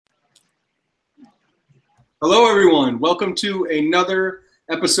Hello, everyone. Welcome to another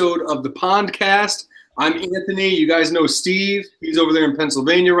episode of the Pondcast. I'm Anthony. You guys know Steve. He's over there in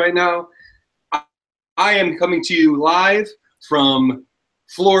Pennsylvania right now. I am coming to you live from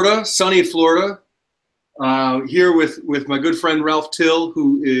Florida, sunny Florida, here with my good friend Ralph Till,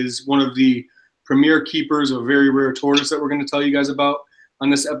 who is one of the premier keepers of a very rare tortoise that we're going to tell you guys about on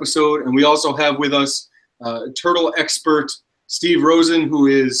this episode. And we also have with us turtle expert Steve Rosen, who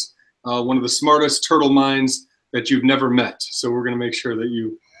is one of the smartest turtle minds that you've never met. So we're going to make sure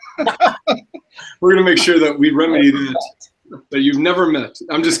that we're going to make sure that we remedy that you've never met.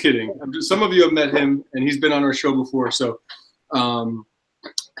 I'm just kidding. Some of you have met him, and he's been on our show before. So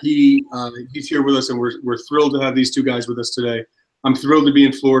he's here with us, and we're thrilled to have these two guys with us today. I'm thrilled to be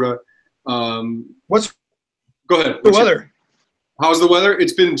in Florida. Go ahead. The weather? How's the weather?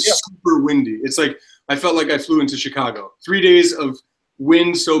 It's been super windy. It's like I felt like I flew into Chicago. 3 days of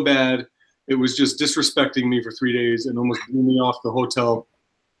wind so bad, it was just disrespecting me for 3 days and almost blew me off the hotel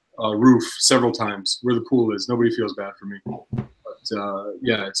roof several times where the pool is. Nobody feels bad for me. But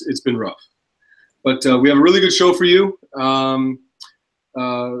yeah, it's been rough. But we have a really good show for you. We're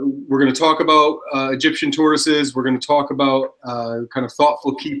going to talk about Egyptian tortoises. We're going to talk about kind of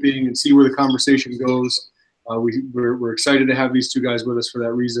thoughtful keeping and see where the conversation goes. We're excited to have these two guys with us for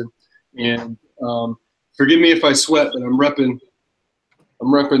that reason. And forgive me if I sweat, but I'm repping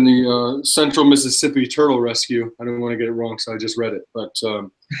the Central Mississippi Turtle Rescue. I don't want to get it wrong, so I just read it. But it's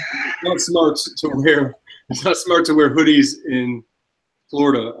not smart to wear hoodies in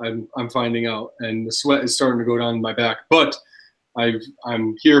Florida. I'm finding out, and the sweat is starting to go down my back. But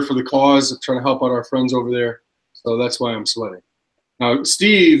I'm here for the cause of trying to help out our friends over there, so that's why I'm sweating. Now,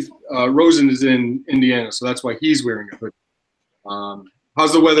 Steve Rosen is in Indiana, so that's why he's wearing a hoodie.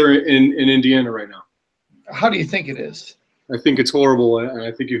 How's the weather in Indiana right now? How do you think it is? I think it's horrible, and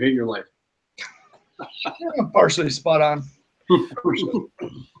I think you hate your life. Partially spot on.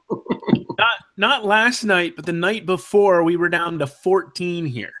 Not last night, but the night before, we were down to 14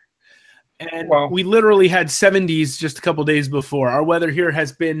 here. And we literally had 70s just a couple days before. Our weather here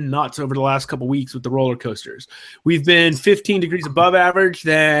has been nuts over the last couple weeks with the roller coasters. We've been 15 degrees above average,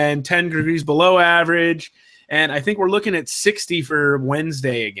 then 10 degrees below average, and I think we're looking at 60 for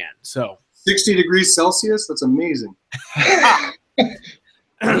Wednesday again. So 60 degrees Celsius? That's amazing.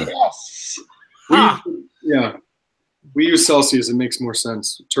 Yes. Yeah. We use Celsius. It makes more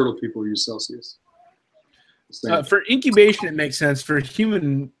sense. Turtle people use Celsius. For incubation, it makes sense. For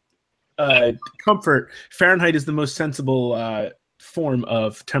human comfort, Fahrenheit is the most sensible form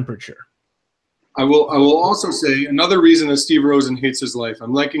of temperature. I will also say another reason that Steve Rosen hates his life.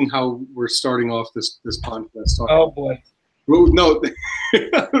 I'm liking how we're starting off this podcast. Oh, boy. Well, no,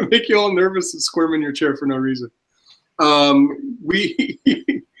 make you all nervous and squirm in your chair for no reason.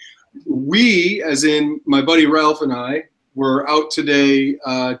 We, as in my buddy Ralph and I, were out today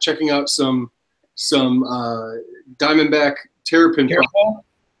checking out some Diamondback terrapin.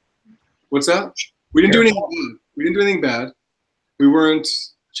 What's that? We didn't do anything bad. We didn't do anything bad. We weren't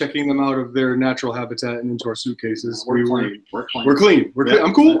checking them out of their natural habitat and into our suitcases. We're clean. We're clean.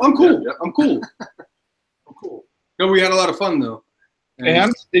 I'm cool. I'm cool. Yeah. I'm cool. I'm cool. No, we had a lot of fun though.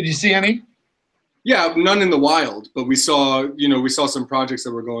 And did you see any? Yeah, none in the wild, but we saw some projects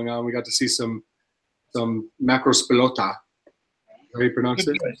that were going on. We got to see some macrospilota. How you pronounce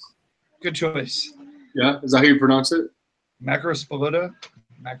it? Good choice. Yeah, is that how you pronounce it? Macrospilota?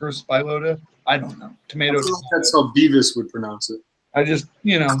 Macrospilota? I don't know. Tomatoes. That's how Beavis would pronounce it. I just,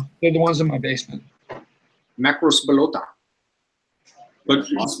 they're the ones in my basement. Macrospilota. But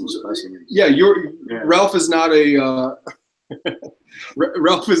yeah, Ralph is not a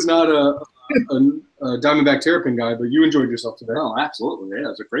Diamondback terrapin guy, but you enjoyed yourself today. Oh, absolutely. Yeah, it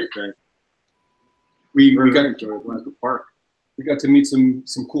was a great day. We got enjoyed the park. We got to meet some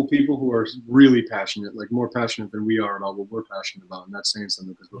cool people who are really passionate, like more passionate than we are about what we're passionate about, and that's saying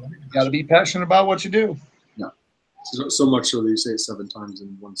something because we're you got to be passionate about what you do. Yeah, so much so that you say it 7 times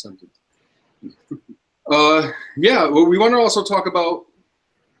in one sentence. Yeah, well, we want to also talk about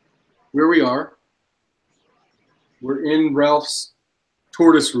where we are. We're in Ralph's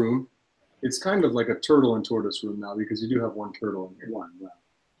tortoise room. It's kind of like a turtle and tortoise room now because you do have one turtle in here.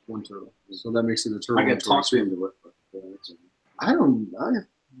 One turtle. So that makes it a turtle. I get talked into it. It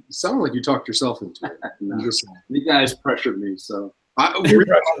sounded like you talked yourself into it. No. You guys pressured me, so.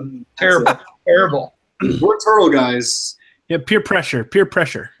 Terrible. We're turtle guys. Yeah, peer pressure. That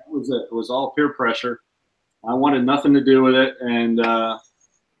was it. It was all peer pressure. I wanted nothing to do with it, and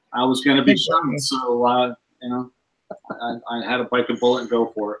I was going to be shown. So, I had to bite the bullet and go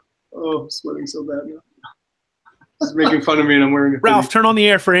for it. Oh, I'm sweating so bad now. He's making fun of me, and I'm wearing a hoodie. Ralph, turn on the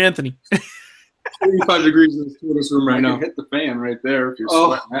air for Anthony. 85 degrees in this room right now. Hit the fan right there if you're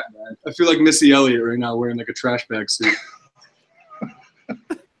sweating that bad. I feel like Missy Elliott right now wearing like a trash bag suit.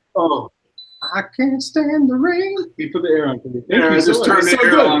 Oh, I can't stand the rain. You put the air on for me. Yeah, I just turned the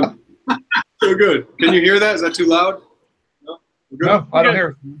air on. So good. Can you hear that? Is that too loud? No, no, I don't hear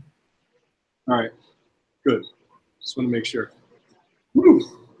it. All right, good. Just want to make sure. Woo.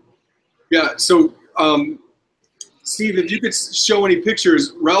 Yeah, so Steve, if you could show any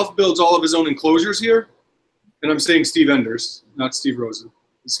pictures, Ralph builds all of his own enclosures here. And I'm saying Steve Enders, not Steve Rosen.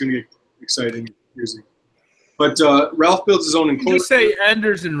 It's going to get exciting music. But Ralph builds his own enclosure. Just say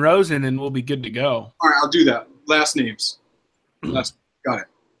Enders and Rosen, and we'll be good to go. All right, I'll do that. Last names. Got it.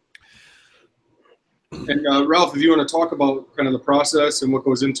 And Ralph, if you want to talk about kind of the process and what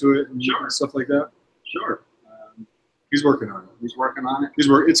goes into it and stuff like that. Sure. He's working on it. He's working on it.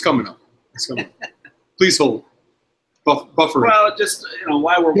 It's coming up. It's coming up. Please hold. Buffer. Well, just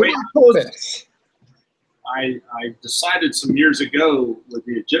while we're waiting. I decided some years ago with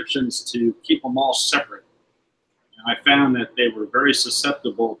the Egyptians to keep them all separate. And I found that they were very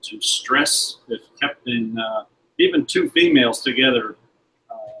susceptible to stress if kept in, even two females together.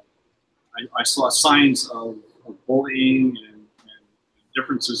 I saw signs of bullying and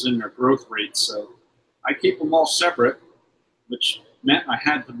differences in their growth rates. So I keep them all separate, which meant I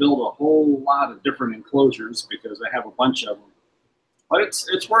had to build a whole lot of different enclosures because I have a bunch of them. But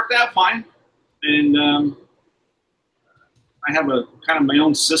it's worked out fine. And I have a kind of my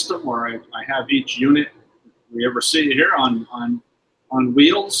own system where I have each unit we ever see here on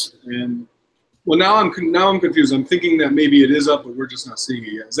wheels. And well, now I'm confused. I'm thinking that maybe it is up, but we're just not seeing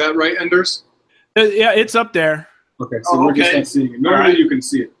it yet. Is that right, Enders? Yeah, it's up there. Okay, so we're just not seeing it. Normally you can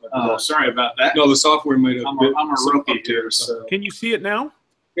see it. But, sorry about that. No, the software might have. I'm a rookie here. So. Can you see it now?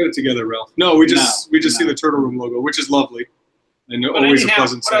 Get it together, Ralph. No, we just see the Turtle Room logo, which is lovely, and but always anyhow, a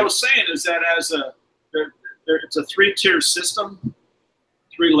pleasant sight. What I was saying is that it's a 3-tier system,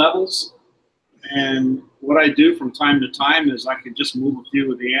 3 levels, and what I do from time to time is I can just move a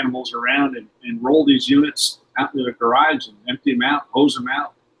few of the animals around and roll these units out into the garage and empty them out, hose them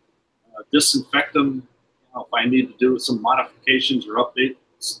out, disinfect them if I need to do some modifications or updates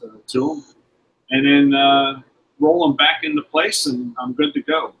to them, and then roll them back into place, and I'm good to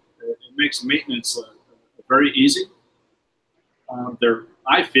go. It makes maintenance very easy. They're,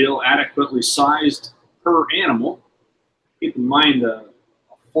 I feel, adequately sized per animal. Keep in mind, a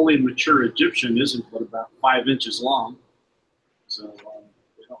fully mature Egyptian isn't but about 5 inches long, so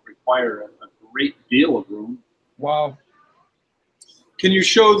they don't require a great deal of room. Wow. Can you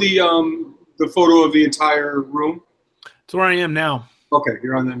show the photo of the entire room? That's where I am now. Okay,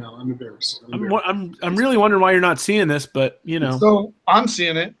 you're on there now. I'm embarrassed. I'm really wondering why you're not seeing this, but So I'm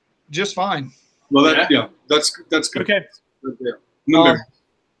seeing it just fine. Well, that's good. Okay. Yeah.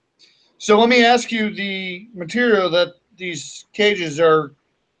 So let me ask you, the material that these cages are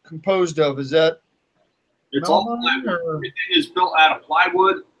composed of, is that it's all plywood? Everything is built out of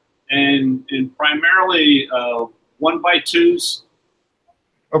plywood and primarily 1x2s.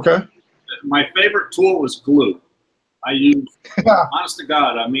 Okay. My favorite tool was glue. I used, honest to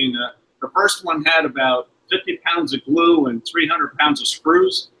God, I mean, the first one had about 50 pounds of glue and 300 pounds of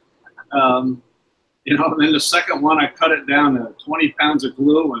screws. And then the second one, I cut it down to 20 pounds of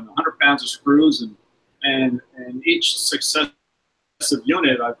glue and 100 pounds of screws. And each successive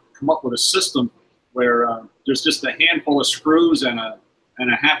unit, I've come up with a system where there's just a handful of screws and a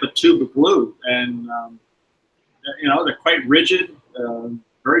half a tube of glue. And, they're quite rigid,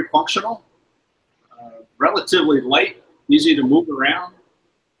 very functional. Relatively light, easy to move around.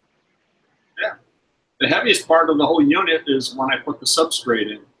 Yeah. The heaviest part of the whole unit is when I put the substrate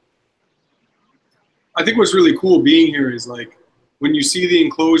in. I think what's really cool being here is like when you see the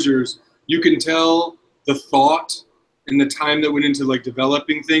enclosures, you can tell the thought and the time that went into like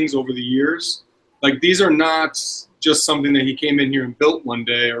developing things over the years. Like these are not just something that he came in here and built one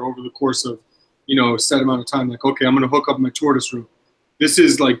day or over the course of, a set amount of time. Like, okay, I'm going to hook up my tortoise room. This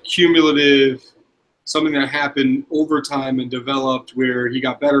is like cumulative, something that happened over time and developed where he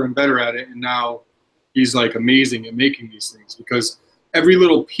got better and better at it. And now he's like amazing at making these things because every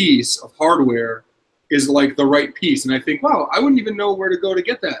little piece of hardware is like the right piece. And I think, wow, I wouldn't even know where to go to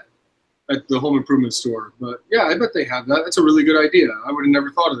get that at the home improvement store. But yeah, I bet they have that. That's a really good idea. I would have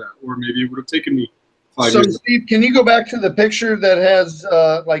never thought of that. Or maybe it would have taken me 5 years. So Steve, can you go back to the picture that has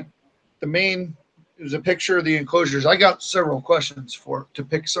like the main, there's a picture of the enclosures. I got several questions to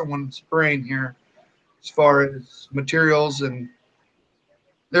pick someone's brain here as far as materials, and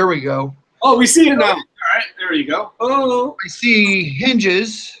there we go. Oh, we see it now. All right, there you go. Oh, I see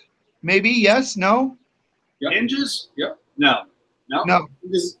hinges. Maybe, yes, no? Yep. Hinges? Yep. No. No. No.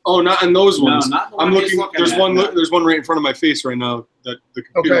 Oh, not in those ones. No, not the I'm one he's looking. There's at, one. no. There's one right in front of my face right now. That the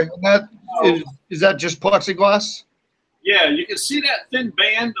computer. Okay. And that is that just plexiglass? Yeah, you can see that thin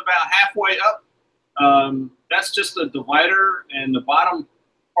band about halfway up. That's just a divider, and the bottom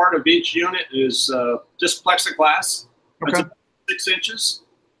part of each unit is just plexiglass. Okay. That's about 6 inches.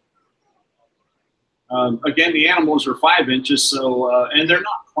 Again, the animals are 5 inches, so and they're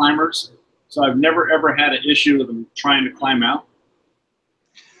not climbers, so I've never ever had an issue with them trying to climb out.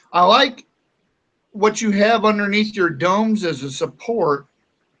 I like what you have underneath your domes as a support.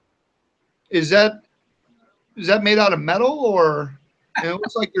 Is that made out of metal, or it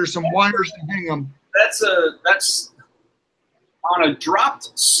looks like there's some wires to hang them? That's on a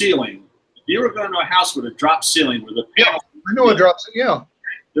dropped ceiling. If you were going to a house with a dropped ceiling with a panel, I know it drops. Yeah.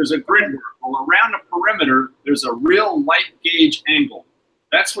 there's a grid work. Well, around the perimeter, there's a real light gauge angle.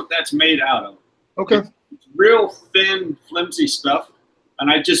 That's what that's made out of. Okay. It's real thin, flimsy stuff, and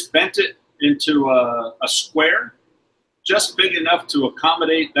I just bent it into a square, just big enough to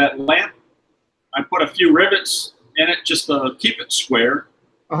accommodate that lamp. I put a few rivets in it just to keep it square,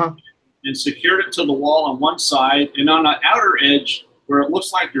 and secured it to the wall on one side. And on the outer edge, where it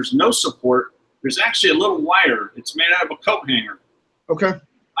looks like there's no support, there's actually a little wire. It's made out of a coat hanger. Okay.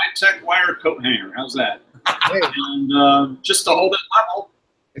 High-tech wire coat hanger. How's that? Hey, And just to hold it level.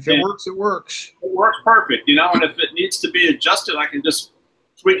 if it works, it works. It works perfect, you know, and if it needs to be adjusted, I can just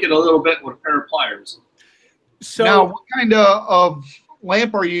tweak it a little bit with a pair of pliers. So Now, what kind of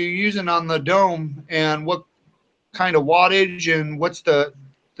lamp are you using on the dome, and what kind of wattage, and what's the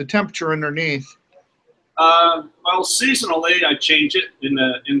temperature underneath? Well, seasonally, I change it. In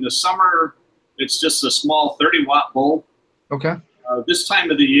the summer, it's just a small 30-watt bulb. Okay. This time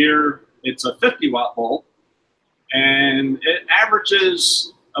of the year, it's a 50-watt bulb, and it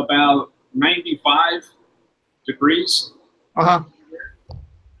averages about 95 degrees. They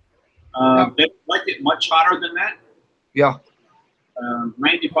like it much hotter than that. Yeah.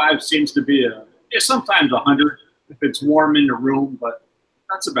 95 seems to be sometimes 100 if it's warm in the room, but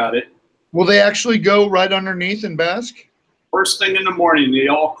that's about it. Will they actually go right underneath and bask? First thing in the morning, they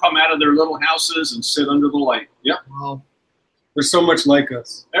all come out of their little houses and sit under the light. Yep. Wow. They're so much like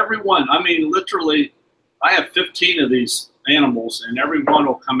us. Everyone. I mean, literally, I have 15 of these animals, and every one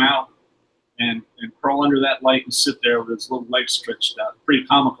will come out and crawl under that light and sit there with its little legs stretched out. Pretty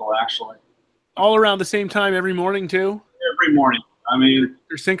comical, actually. all around the same time every morning too? Every morning. I mean,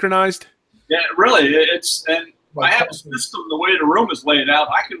 they're synchronized. Yeah, really. I have a system. The way the room is laid out,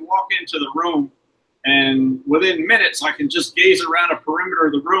 I can walk into the room, and within minutes, I can just gaze around a perimeter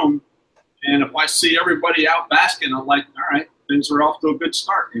of the room. And if I see everybody out basking, I'm like, all right, things are off to a good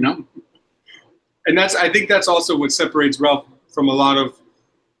start, you know? And I think that's also what separates Ralph from a lot of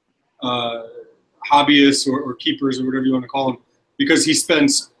hobbyists or keepers or whatever you want to call them, because he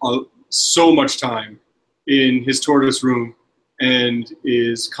spends so much time in his tortoise room and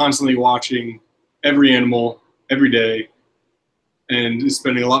is constantly watching every animal every day, and is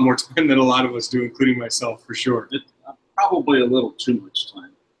spending a lot more time than a lot of us do, including myself, for sure. Probably a little too much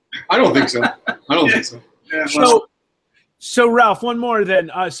time. I don't think so. I don't think so. Yeah, well, So Ralph, one more then.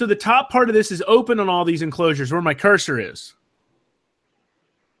 So the top part of this is open on all these enclosures where my cursor is.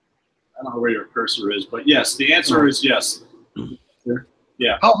 I don't know where your cursor is, but yes, the answer is yes.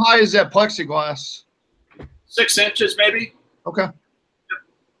 Yeah. How high is that plexiglass? 6 inches, maybe. Okay.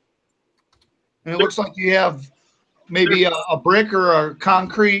 And it looks like you have maybe a brick or a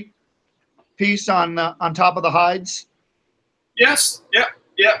concrete piece on top of the hides. Yes. Yep.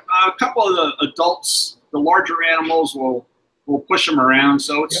 Yep. A couple of the adults, the larger animals, will push them around.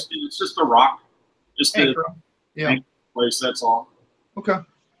 So it's just a rock, just a place. That's all. Okay.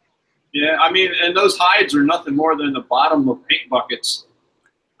 Yeah, I mean, and those hides are nothing more than the bottom of paint buckets.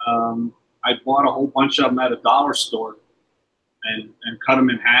 I bought a whole bunch of them at a dollar store, and cut them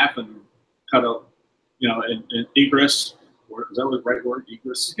in half and cut a, an egress. Is that the right word?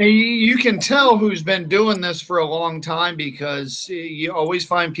 Egress. You can tell who's been doing this for a long time, because you always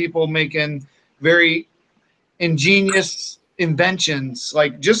find people making very ingenious inventions,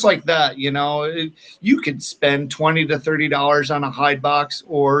 just like that. You could spend $20 to $30 on a hide box,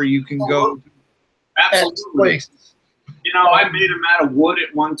 or you can go absolutely. I made them out of wood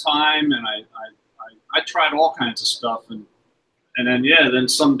at one time, and I tried all kinds of stuff, and then then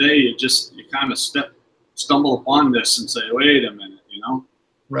someday you kind of stumble upon this and say, wait a minute,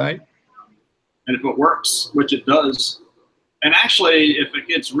 right? And if it works, which it does, and actually if it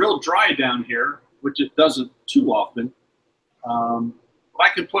gets real dry down here, which it doesn't too often, I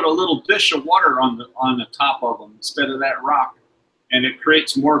can put a little dish of water on the top of them instead of that rock, and it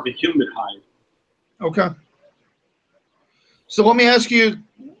creates more of a humid hide. Okay. So let me ask you at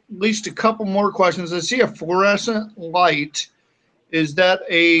least a couple more questions. I see a fluorescent light. Is that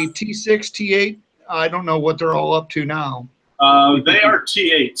a T6, T8? I don't know what they're all up to now. They are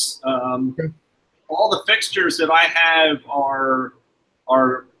T8s. Okay. All the fixtures that I have are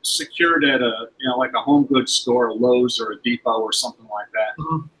secured at a like a home goods store, a Lowe's or a Depot or something like that,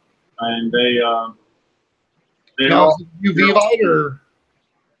 and they now, all is it UV light or?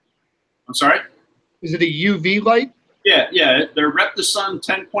 I'm sorry. Is it a UV light? Yeah. They're Reptisun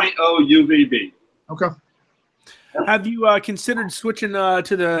 10.0 UVB. Okay. Have you considered switching to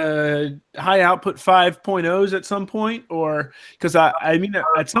the high output 5.0s at some point, or because I mean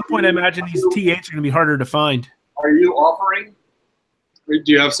at some point I imagine these T8s are going to be harder to find. Are you offering? Do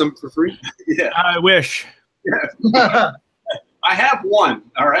you have some for free? Yeah. I wish. Yeah. I have one.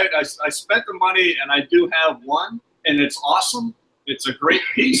 All right. I spent the money and I do have one, and it's awesome. It's a great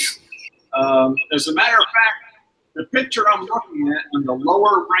piece. As a matter of fact, the picture I'm looking at in the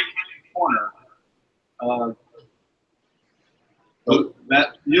lower right-hand corner,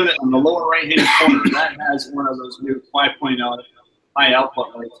 that unit on the lower right-hand corner, that has one of those new 5.0 high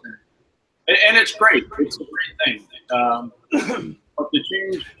output lights in it. And it's great. It's a great thing. But to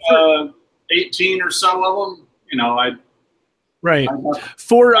change 18 or so of them, Right.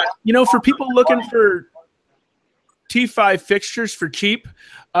 For for people looking for T5 fixtures for cheap,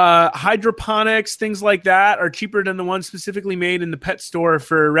 hydroponics, things like that are cheaper than the ones specifically made in the pet store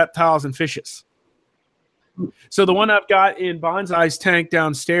for reptiles and fishes. So the one I've got in Bonsai's tank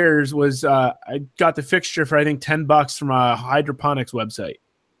downstairs was I got the fixture for I think $10 from a hydroponics website,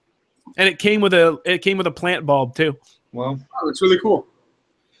 and it came with a plant bulb too. Well, that's really cool.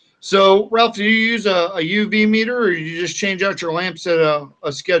 So, Ralph, do you use a UV meter, or you just change out your lamps at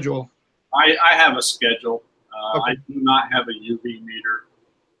a schedule? I have a schedule. Okay. I do not have a UV meter.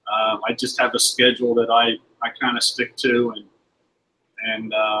 I just have a schedule that I kind of stick to,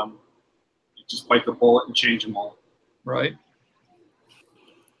 and just bite the bullet and change them all. Right.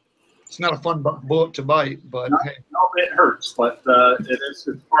 It's not a fun bullet to bite, but hey. No, it hurts, but it's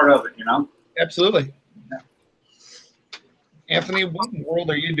part of it, Absolutely. Anthony, what in the world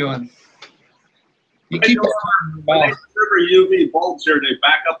are you doing? You keep when they deliver UV bulbs here, they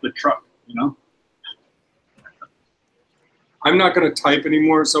back up the truck, I'm not going to type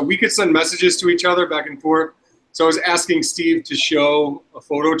anymore, so we could send messages to each other back and forth. So I was asking Steve to show a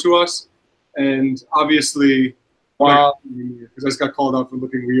photo to us, and obviously, wow, because I just got called out for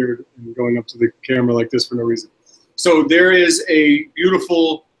looking weird and going up to the camera like this for no reason. So there is a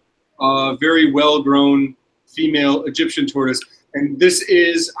beautiful, very well-grown female Egyptian tortoise, and this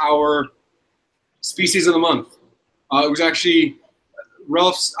is our species of the month. It was actually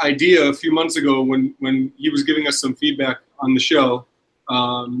Ralph's idea a few months ago when he was giving us some feedback on the show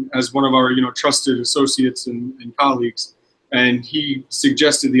as one of our trusted associates and colleagues, and he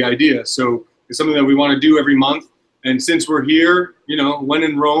suggested the idea. So it's something that we want to do every month, and since we're here, when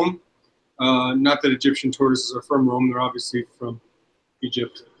in Rome, not that Egyptian tortoises are from Rome, they're obviously from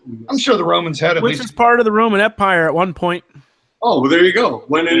Egypt. I'm sure the Romans had at Which least is part of the Roman Empire at one point. Oh, well, there you go.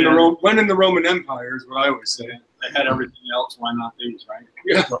 When in the Roman Empire is what I always say. They had everything else. Why not these, right?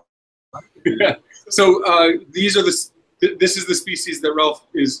 Yeah. Yeah. So this is the species that Ralph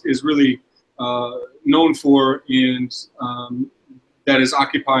is really known for, and that is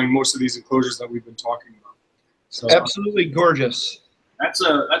occupying most of these enclosures that we've been talking about. So absolutely gorgeous. That's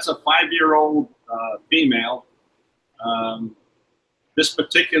a 5-year-old female. This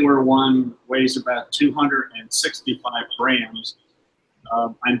particular one weighs about 265 grams.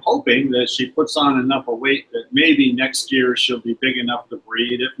 I'm hoping that she puts on enough of weight that maybe next year she'll be big enough to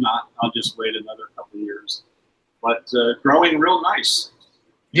breed. If not, I'll just wait another couple of years. But growing real nice.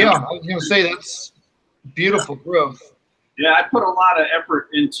 Yeah, I was going to say that's beautiful growth. Yeah, I put a lot of effort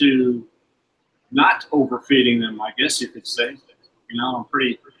into not overfeeding them, I guess you could say. I'm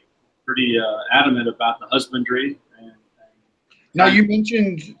pretty adamant about the husbandry. Now, you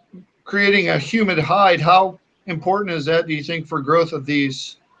mentioned creating a humid hide. How important is that, do you think, for growth of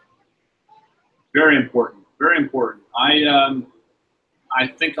these? Very important. Very important. I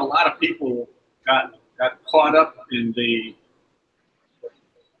think a lot of people got caught up in the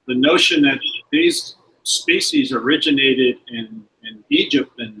notion that these species originated in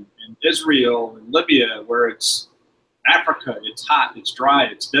Egypt and Israel and Libya, where it's Africa, it's hot, it's dry,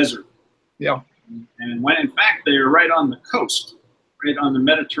 it's desert. Yeah. And when in fact they are right on the coast, right on the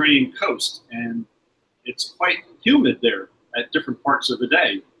Mediterranean coast, and it's quite humid there at different parts of the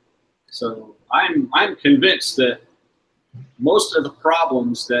day. So I'm convinced that most of the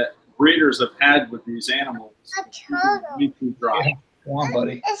problems that breeders have had with these animals are too dry. Yeah. Come on,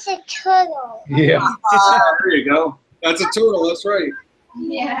 buddy. It's a turtle. Yeah. There you go. That's a turtle. That's right.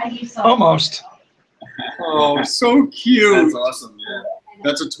 Yeah, you saw. Almost. Oh, so cute. That's awesome. Yeah.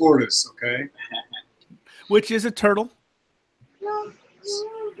 That's a tortoise. Okay. Which is a turtle.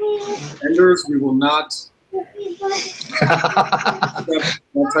 Enders, we will not. That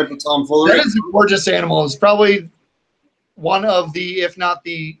type of tomfoolery. That is a gorgeous animal. It's probably one of the, if not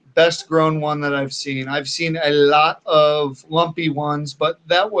the best grown one that I've seen. I've seen a lot of lumpy ones, but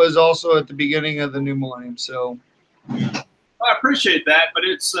that was also at the beginning of the new millennium. So I appreciate that, but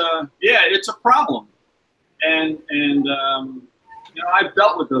it's it's a problem, and I've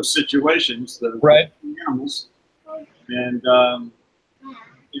dealt with those situations, the animals, and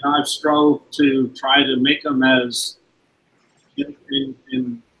I've strove to try to make them as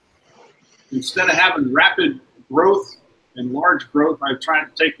instead of having rapid growth and large growth, I've tried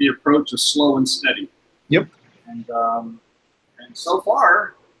to take the approach of slow and steady. Yep. And so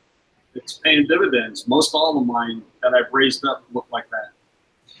far, it's paying dividends. Most all of mine that I've raised up look like that.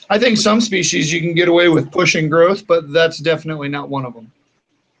 I think some species you can get away with pushing growth, but that's definitely not one of them.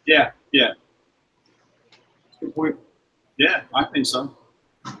 Yeah. Good point. Yeah, I think so.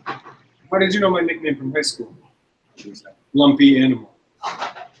 How did you know my nickname from high school? Lumpy animal.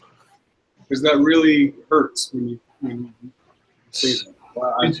 Because that really hurts when you say that.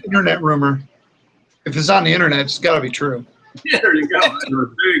 Well, It's internet rumor. If it's on the internet, it's got to be true. yeah, there you go.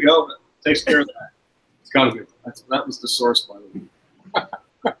 There you go. Takes care of that. It's got to be. That was the source, by the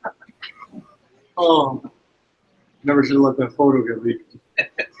way. Oh, never should have let that photo get leaked.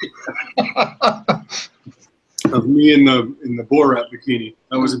 Of me in the Borat bikini.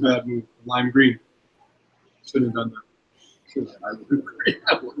 That was a bad move. Lime green. Shouldn't have done that. I would agree.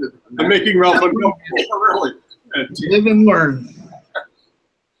 I wouldn't have done that. I'm making Ralph uncomfortable. Really. Live and learn.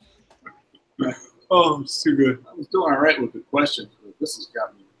 Oh, it's too good. I was doing all right with the questions, but this has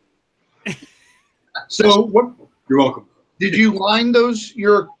got me. So what You're welcome. did you line those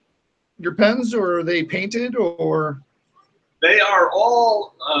your pens, or are they painted, or? They are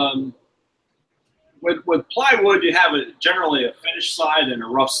all with plywood. You have generally a finished side and a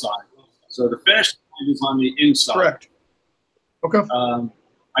rough side. So the finished side is on the inside. Correct. Okay.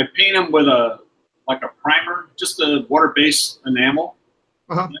 I paint them with a primer, just a water-based enamel.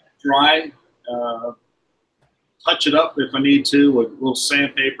 Uh-huh. Dry. Touch it up if I need to with a little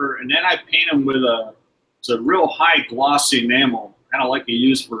sandpaper, and then I paint them with it's a real high glossy enamel, kind of like you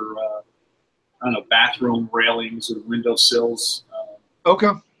use for bathroom railings or window sills. Okay.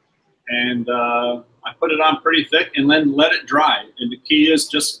 And I put it on pretty thick and then let it dry. And the key is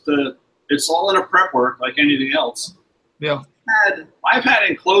just it's all in a prep work like anything else. Yeah. I've had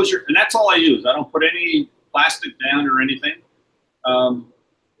enclosure, and that's all I use. I don't put any plastic down or anything.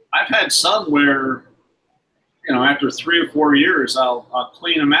 I've had some where, after 3 or 4 years, I'll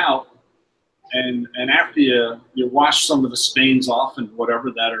clean them out, and after you wash some of the stains off and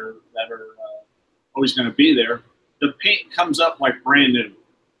whatever that are always going to be there, the paint comes up like brand new,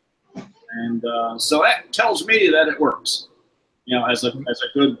 and so that tells me that it works. As a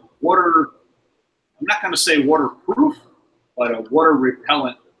good water, I'm not going to say waterproof, but a water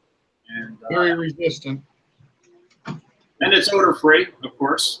repellent, and Very resistant. and it's odor free, of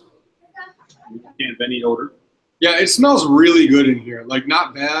course. You can't have any odor. Yeah, it smells really good in here. Like,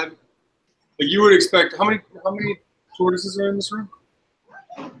 not bad. Like, you would expect. How many tortoises are in this room?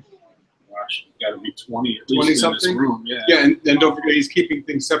 Gosh, got to be 20 at 20 least something? in this room. Yeah. Yeah, and don't forget he's keeping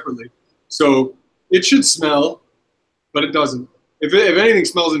things separately. So it should smell, but it doesn't. If anything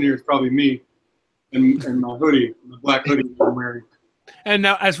smells in here, it's probably me and my hoodie, the black hoodie I'm wearing. And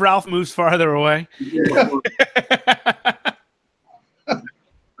now, as Ralph moves farther away. Yeah.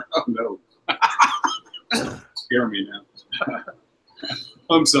 Oh no. Scare me now.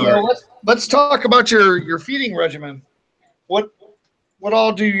 I'm sorry. So let's talk about your feeding regimen. What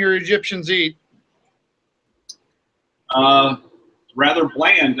all do your Egyptians eat? Rather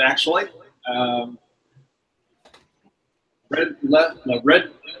bland, actually. Red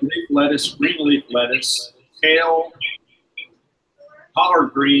leaf lettuce, green leaf lettuce, kale,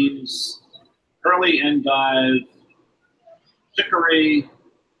 collard greens, curly endive, chicory,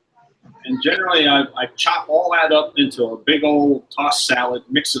 and generally I chop all that up into a big old tossed salad,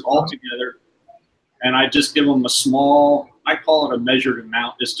 mix it all together, and I just give them a small, I call it a measured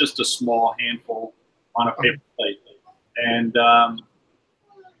amount. It's just a small handful on a paper plate. And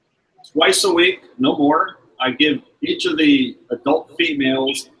twice a week, no more, I give each of the adult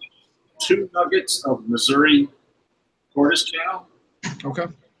females 2 nuggets of Missouri tortoise chow. Okay.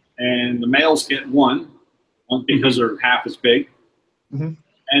 And the males get one because they're half as big. Mm-hmm.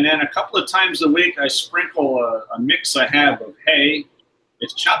 And then a couple of times a week, I sprinkle a mix I have of hay.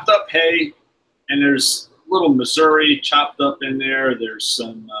 It's chopped up hay, and there's little Missouri chopped up in there. There's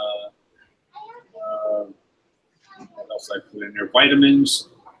some what else I put in there? Vitamins,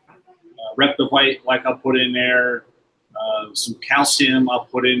 Reptivite, like I'll put in there. Some calcium I'll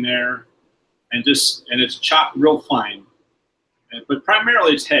put in there, and it's chopped real fine. But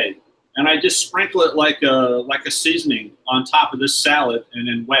primarily it's hay, and I just sprinkle it like a seasoning on top of this salad, and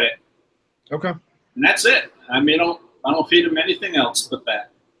then wet it. Okay. And that's it. I mean, I don't feed them anything else but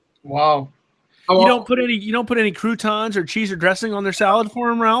that. Wow. You don't put any croutons or cheese or dressing on their salad for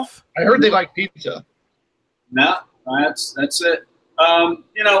them, Ralph? I heard they like pizza. No, that's it. On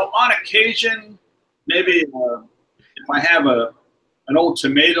occasion, maybe if I have an old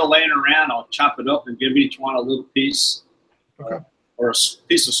tomato laying around, I'll chop it up and give each one a little piece, okay, or a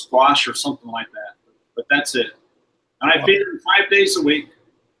piece of squash or something like that. But that's it. And I feed them 5 days a week.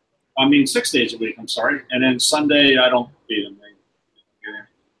 6 days a week. I'm sorry. And then Sunday I don't feed them.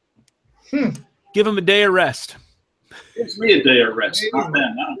 Give them a day of rest. Gives me a day of rest. Not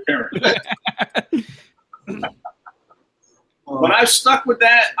them. I don't care. But I've stuck with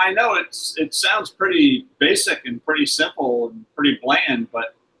that. I know it sounds pretty basic and pretty simple and pretty bland,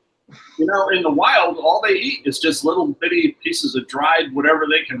 but in the wild, all they eat is just little bitty pieces of dried whatever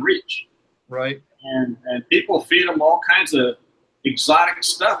they can reach. Right. And people feed them all kinds of exotic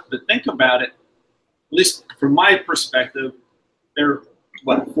stuff. But think about it. At least from my perspective, they're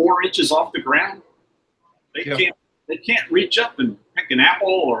 4 inches off the ground. They can't reach up and pick an apple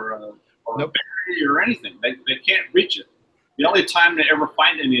or a berry or anything. They can't reach it. The only time they ever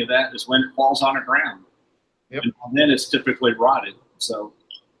find any of that is when it falls on the ground. Yep. And then it's typically rotted. So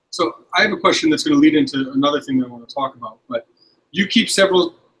I have a question that's going to lead into another thing that I want to talk about. But you keep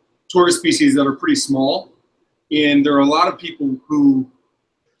several tortoise species that are pretty small, and there are a lot of people who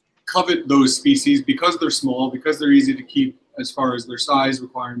covet those species because they're small, because they're easy to keep as far as their size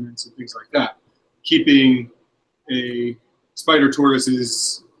requirements and things like that. Keeping a spider tortoise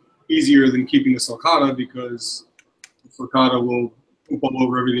is easier than keeping a sulcata because the sulcata will poop all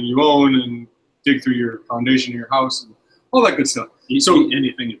over everything you own and dig through your foundation of your house and all that good stuff. Eat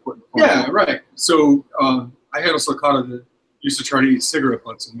anything you put in front of Yeah, right. So I had a sulcata that used to try to eat cigarette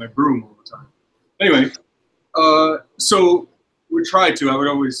butts in my broom all the time. Anyway, so we tried to. I would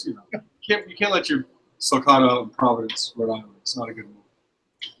always, you can't let your sulcata out in Providence, Rhode Island. It's not a good move.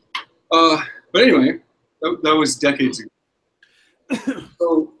 But anyway, that was decades ago.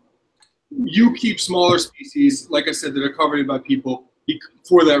 So you keep smaller species, like I said, that are coveted by people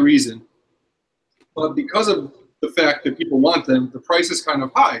for that reason. But because of the fact that people want them, the price is kind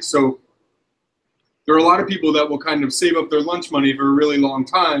of high. So there are a lot of people that will kind of save up their lunch money for a really long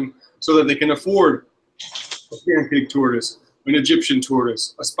time so that they can afford a pancake tortoise, an Egyptian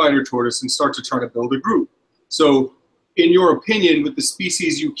tortoise, a spider tortoise, and start to try to build a group. So in your opinion, with the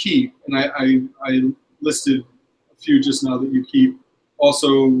species you keep, and I listed a few just now that you keep,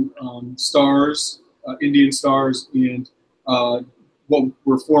 also stars, Indian stars, and what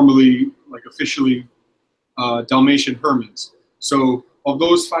were formerly, like officially, Dalmatian hermits. So of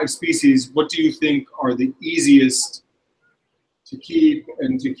those 5 species, what do you think are the easiest to keep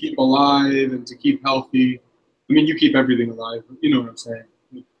and to keep alive and to keep healthy? I mean, you keep everything alive, but you know what I'm saying.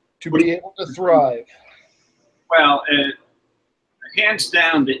 To be able to thrive. Well, hands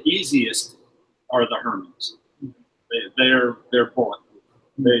down, the easiest are the hermits. They're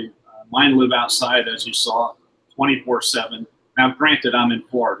bulletproof. Mine live outside, as you saw, 24/7. Now, granted, I'm in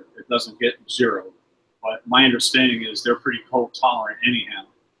Florida. It doesn't get 0. But my understanding is they're pretty cold tolerant anyhow,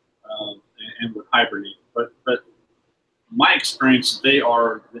 and would hibernate. But my experience, they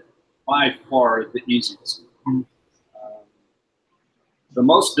are by far the easiest. The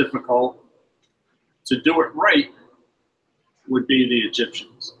most difficult to do it right would be the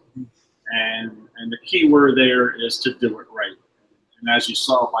Egyptians, and the key word there is to do it right. And as you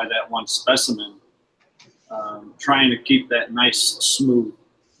saw by that one specimen, trying to keep that nice smooth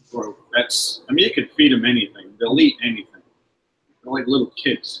growth. You could feed them anything. They'll eat anything. They're like little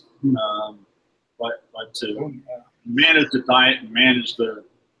kids. But to manage the diet and manage the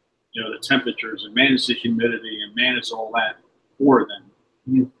temperatures and manage the humidity and manage all that for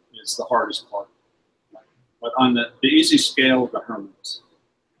them is the hardest part. But on the easy scale, the hermits.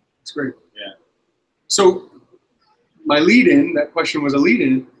 That's great. Yeah. So my lead-in, that question was a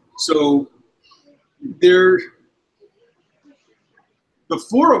lead-in. So the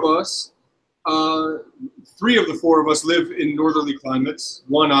 4 of us, 3 of the 4 of us live in northerly climates.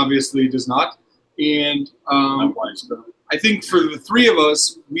 1 obviously does not. And I think for the 3 of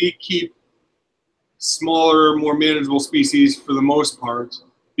us, we keep smaller, more manageable species for the most part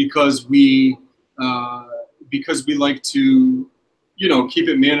because we like to, keep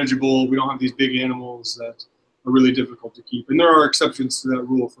it manageable. We don't have these big animals that are really difficult to keep. And there are exceptions to that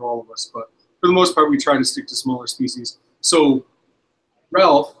rule for all of us, but for the most part, we try to stick to smaller species. So,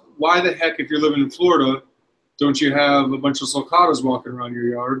 Ralph, why the heck, if you're living in Florida, don't you have a bunch of sulcatas walking around your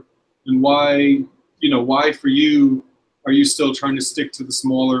yard? And why for you, are you still trying to stick to the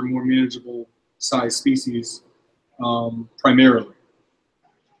smaller, more manageable size species primarily?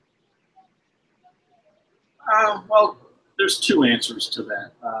 Well, there's two answers to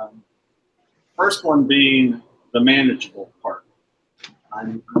that. First one being the manageable part.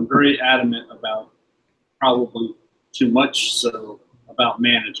 I'm very adamant about probably too much so about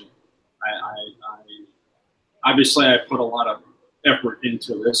managing. Obviously I put a lot of effort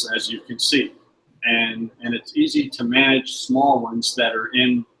into this, as you can see, and it's easy to manage small ones that are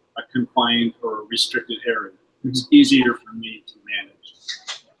in a confined or restricted area. It's easier for me to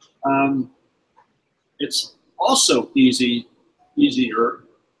manage. It's also easier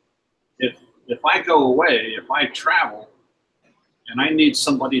if I go away, if I travel, and I need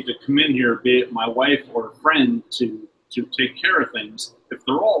somebody to come in here, be it my wife or a friend, to take care of things. If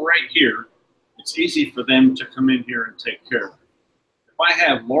they're all right here, it's easy for them to come in here and take care of it. If I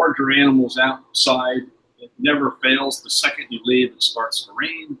have larger animals outside, it never fails. The second you leave, it starts to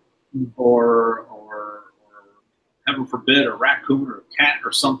rain, or heaven forbid, a raccoon or a cat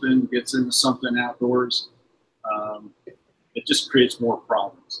or something gets into something outdoors. It just creates more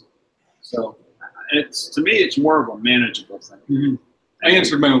problems. So to me, it's more of a manageable thing. Mm-hmm. I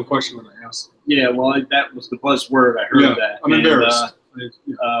answered my own question when I asked. Yeah, well, that was the buzzword. I heard that. I'm embarrassed.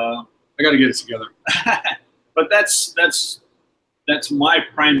 I got to get it together. But that's my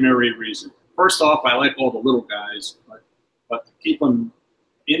primary reason. First off, I like all the little guys, but to keep them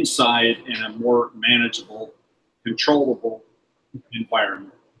inside in a more manageable, controllable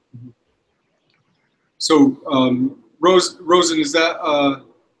environment. So, Rosen, is that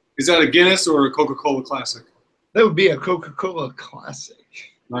a Guinness or a Coca-Cola Classic? That would be a Coca-Cola Classic.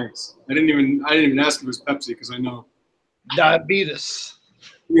 Nice. I didn't even ask if it was Pepsi because I know. Diabetes.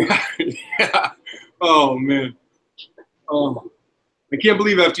 Yeah. Oh man. Oh, I can't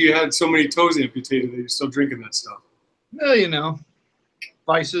believe after you had so many toes amputated that you're still drinking that stuff. Well,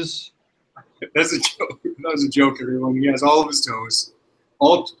 vices. That's a joke. That was a joke, everyone. He has all of his toes,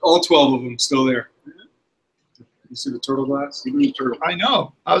 all 12 of them still there. You see the turtle glass? Turtle. I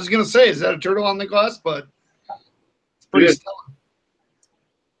know. I was gonna say, is that a turtle on the glass? But it's pretty stellar.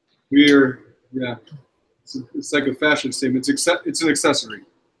 Yeah. It's like a fashion statement. It's an accessory.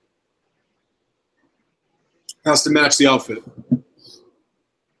 Has to match the outfit.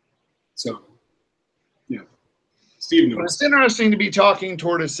 So, yeah. Steve knows. But it's interesting to be talking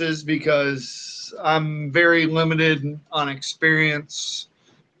tortoises because I'm very limited on experience.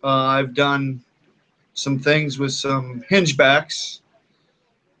 I've done some things with some hingebacks,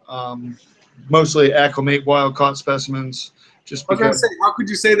 mostly acclimate wild-caught specimens. Just because. I was gonna say, how could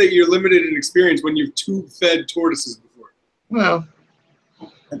you say that you're limited in experience when you've tube-fed tortoises before? Well,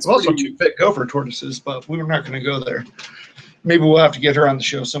 I've also tube-fed gopher tortoises, but we're not going to go there. Maybe we'll have to get her on the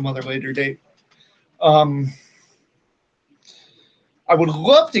show some other later date. I would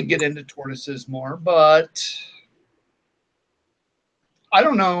love to get into tortoises more, but I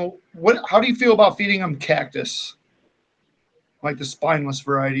don't know. How do you feel about feeding them cactus? Like the spineless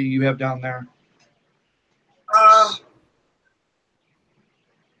variety you have down there?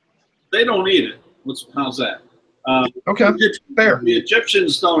 They don't eat it. How's that? Okay, fair. The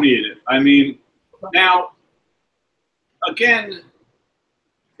Egyptians don't eat it. I mean, now, again,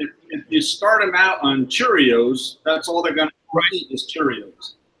 if you start them out on Cheerios, that's all they're going to eat is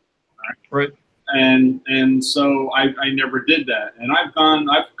Cheerios. Right. And so I never did that. And I've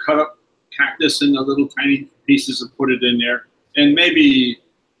cut up cactus into little tiny pieces and put it in there. And maybe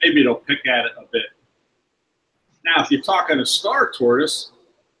it'll pick at it a bit. Now, if you're talking a star tortoise,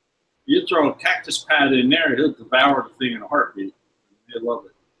 you throw a cactus pad in there, he'll devour the thing in a heartbeat. They love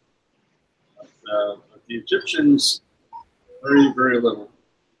it. But the Egyptians, very, very little.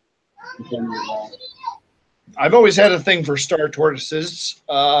 I've always had a thing for star tortoises,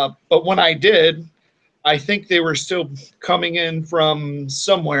 but when I did, I think they were still coming in from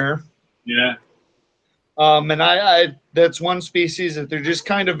somewhere. Yeah. And I that's one species that they're just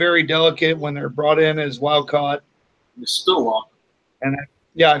kind of very delicate when they're brought in as wild caught. They're still long. And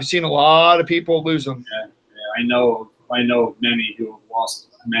I've seen a lot of people lose them. Yeah, I know many who have lost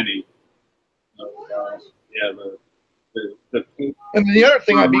many. And the other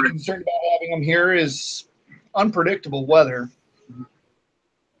thing I'd be concerned about having them here is unpredictable weather.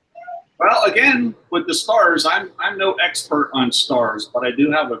 Well, again, with the stars, I'm no expert on stars, but I do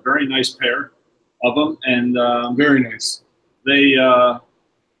have a very nice pair of them, and very nice. I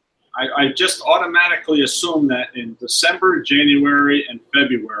just automatically assume that in December, January, and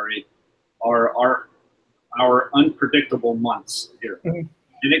February are our unpredictable months here. Mm-hmm.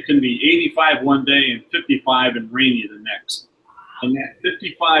 And it can be 85 one day and 55 and rainy the next. And that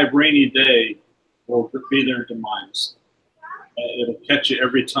 55 rainy day will be their demise. It'll catch you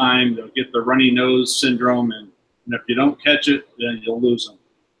every time. They'll get the runny nose syndrome, and if you don't catch it, then you'll lose them.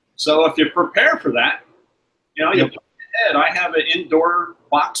 So if you prepare for that, you know, you put ahead. I have an indoor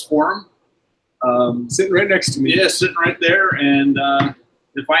box for them. Sitting right next to me. Yeah, sitting right there. And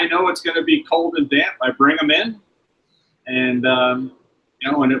if I know it's going to be cold and damp, I bring them in. And,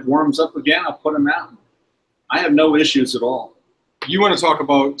 you know, when it warms up again, I'll put them out. I have no issues at all. You want to talk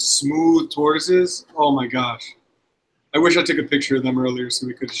about smooth tortoises? Oh, my gosh. I wish I took a picture of them earlier so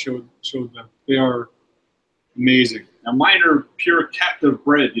we could have showed them. They are amazing. Now, mine are pure captive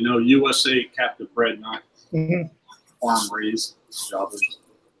bred, you know, USA captive bred, not farm raised.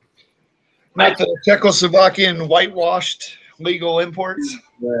 Not the Czechoslovakian whitewashed legal imports.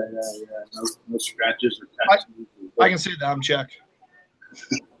 Yeah. No scratches or tattoos. I can see that. I'm Czech.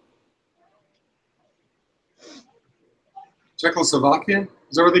 Czechoslovakian?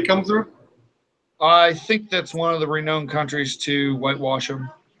 Is that where they come through? I think that's one of the renowned countries to whitewash them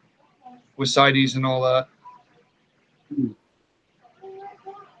with CITES and all that.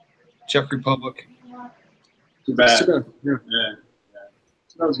 Czech Republic. Too bad. Yeah.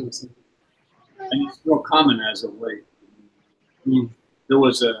 That's what I was going to say. And it's real common as of late. There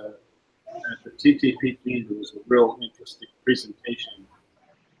was at the TTPT, there was a real interesting presentation,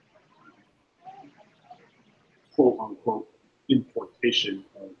 quote unquote, importation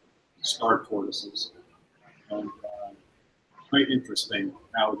of star tortoises. And quite interesting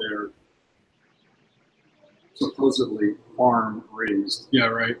how they're supposedly farm raised. Yeah,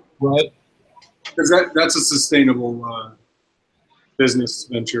 right. Right. Because that's a sustainable business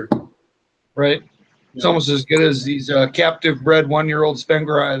venture. Right. It's almost as good as these captive bred 1-year-old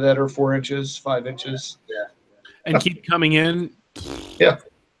Spengleri that are 4 inches, 5 inches. Yeah. And keep coming in. Yeah.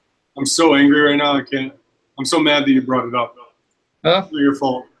 I'm so angry right now. I can't. I'm so mad that you brought it up. Huh? It's not your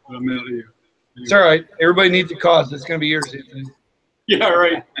fault. I'm mad at you. It's all right. Everybody needs a cause. It's going to be yours, Anthony. Yeah,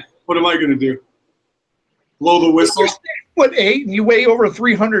 right. What am I going to do? Blow the whistle? You're 6'8" and you weigh over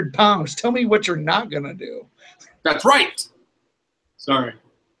 300 pounds. Tell me what you're not going to do. That's right. Sorry.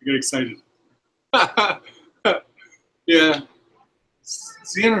 I get excited. Yeah.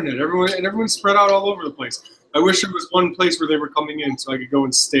 It's the internet. Everyone's spread out all over the place. I wish there was one place where they were coming in so I could go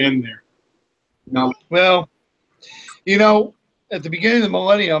and stand there. No. Well, you know, at the beginning of the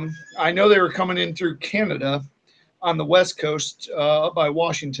millennium, I know they were coming in through Canada on the West Coast up by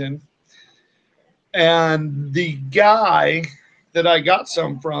Washington. And the guy that I got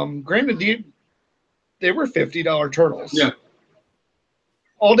some from, granted, they were $50 turtles. Yeah.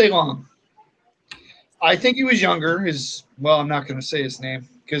 All day long. I think he was younger. I'm not going to say his name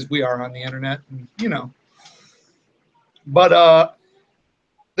because we are on the internet, and, you know. But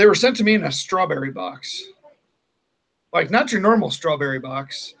they were sent to me in a strawberry box. Like, not your normal strawberry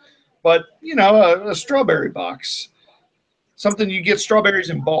box, but, you know, a strawberry box. Something you get strawberries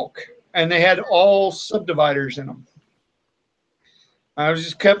in bulk. And they had all subdividers in them. I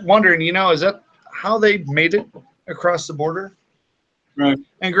just kept wondering, you know, is that how they made it across the border? Right.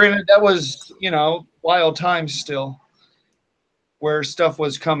 And granted, that was, you know, wild times still, where stuff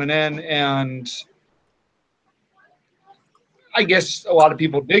was coming in, and I guess a lot of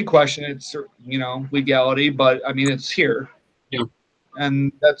people did question its, you know, legality, but I mean, it's here. Yeah.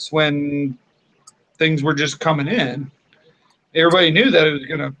 And that's when things were just coming in. Everybody knew that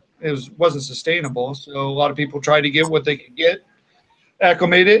it wasn't sustainable, so a lot of people tried to get what they could get,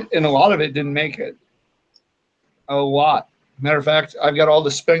 acclimated, and a lot of it didn't make it. A lot. Matter of fact, I've got all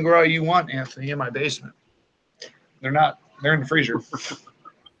the Spengleri you want, Anthony, in my basement. They're not. They're in the freezer.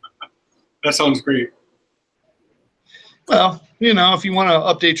 That sounds great. Well, you know, if you want to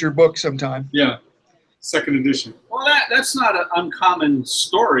update your book sometime. Yeah. Second edition. Well, that's not an uncommon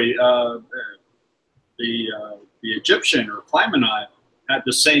story. The Egyptian or Clymenai had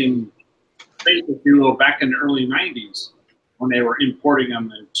the same fate, if you will, back in the early 90s when they were importing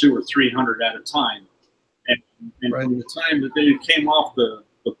them at 200 or 300 at a time. And right. From the time that they came off the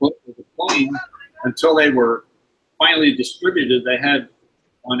boat of the plane until they were finally distributed, they had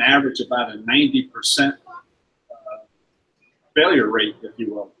on average about a 90% failure rate, if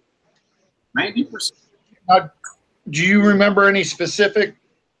you will. 90%. Do you remember any specific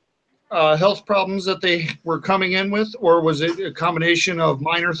health problems that they were coming in with, or was it a combination of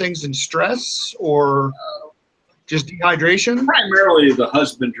minor things and stress, or just dehydration? Primarily the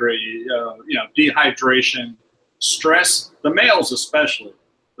husbandry, you know, dehydration, stress, the males especially.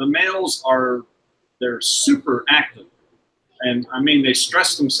 The males they're super active. And I mean, they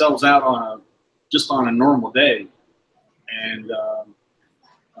stress themselves out just on a normal day. And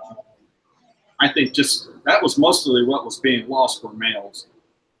I think just that was mostly what was being lost for males.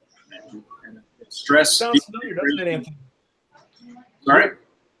 And stress. Sounds familiar, doesn't it, Anthony? Sorry?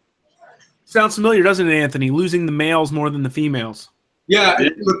 Sounds familiar, doesn't it, Anthony? Losing the males more than the females. Yeah,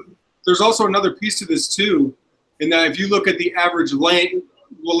 look, there's also another piece to this too, in that if you look at the average length,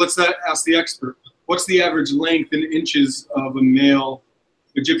 well, let's ask the expert. What's the average length in inches of a male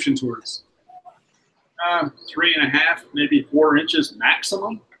Egyptian tortoise? 3.5, maybe 4 inches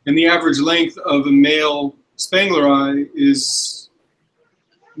maximum. And the average length of a male Spangleri is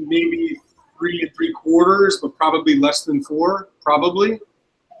maybe 3 3/4, but probably less than 4, probably.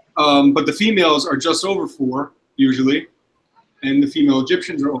 But the females are just over 4 usually, and the female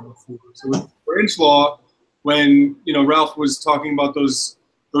Egyptians are over 4. So for inch law, when Ralph was talking about those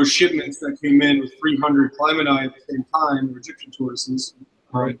shipments that came in with 300 Clymeni at the same time, or Egyptian tortoises,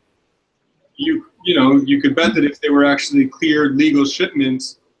 Right. You could bet that if they were actually cleared legal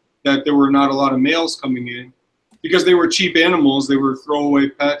shipments, that there were not a lot of males coming in, because they were cheap animals. They were throwaway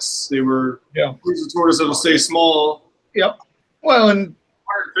pets. They were tortoises that'll stay small. Yep. Well, and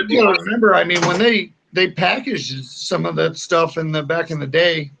you gotta remember, I mean, when they packaged some of that stuff back in the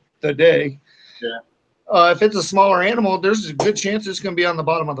day, if it's a smaller animal, there's a good chance it's going to be on the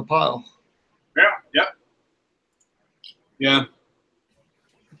bottom of the pile. Yeah.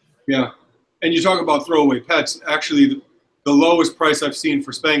 And you talk about throwaway pets. Actually, the lowest price I've seen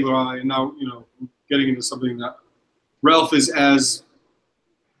for Spangleri, and now getting into something that Ralph is as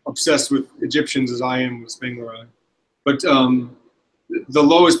obsessed with Egyptians as I am with Spangleri, but the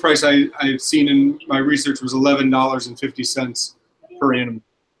lowest price I've seen in my research was $11.50 per animal.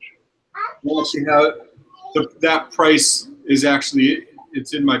 We actually have that price is actually,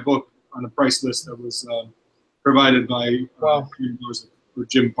 it's in my book on a price list that was provided by or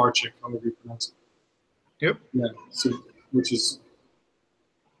Jim Barczyk, however you pronounce it. Yep. Yeah. So, which is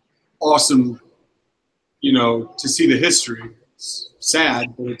awesome, to see the history. It's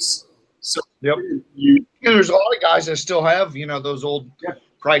sad, but it's so. Yep. There's a lot of guys that still have those old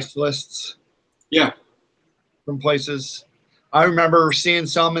price lists. Yeah. From places. I remember seeing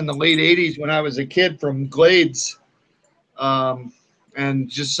some in the late 80s when I was a kid from Glades, and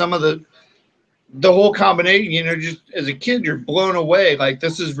just some of the whole combination. Just as a kid, you're blown away. Like,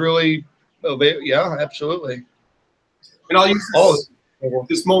 this is really, yeah, absolutely. And I'll use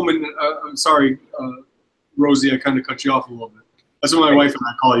this moment. I'm sorry, Rosie, I kind of cut you off a little bit. That's what my wife and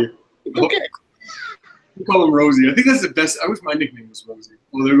I call you. Okay. We call him Rosie. I think that's the best. I wish my nickname was Rosie.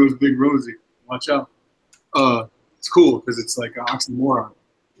 Well, there goes Big Rosie. Watch out. It's cool because it's like an oxymoron.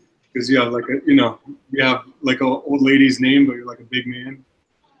 Because you have you have like an old lady's name, but you're like a big man.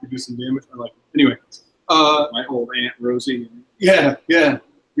 You do some damage. I like it. Anyway. My old Aunt Rosie. Yeah.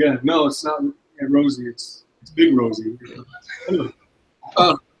 No, it's not Aunt Rosie. It's Big Rosie. Anyway.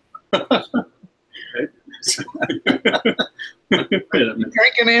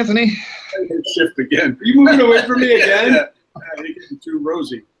 Cranking, Anthony. Shift again. Are you moving away from me again? You're getting too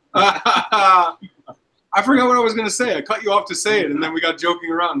rosy. I forgot what I was going to say. I cut you off to say it, and then we got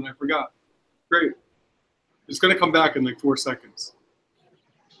joking around, and I forgot. Great. It's going to come back in like 4 seconds.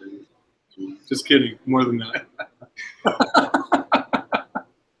 Just kidding. More than that.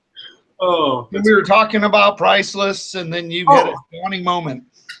 We were talking about price lists, and then you had a dawning moment.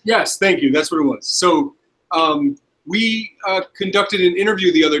 Yes, thank you. That's what it was. So we conducted an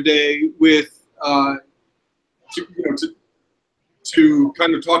interview the other day with, to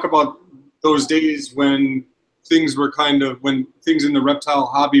kind of talk about those days when things in the reptile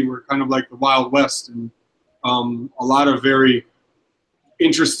hobby were kind of like the Wild West, and a lot of very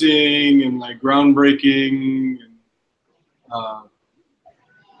interesting and like groundbreaking and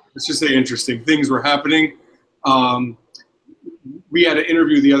let's just say interesting things were happening. We had an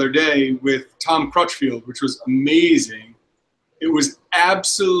interview the other day with Tom Crutchfield, which was amazing. It was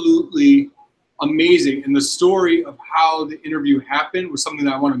absolutely amazing. And the story of how the interview happened was something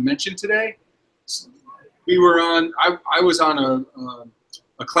that I want to mention today. We were I was on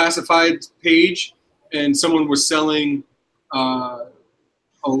a classified page, and someone was selling, a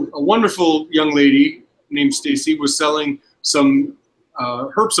wonderful young lady named Stacy was selling some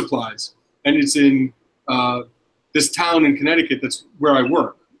herb supplies. And it's in this town in Connecticut that's where I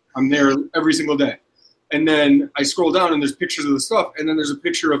work. I'm there every single day. And then I scroll down and there's pictures of the stuff. And then there's a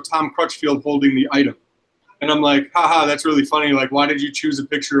picture of Tom Crutchfield holding the item. And I'm like, haha, that's really funny. Like, why did you choose a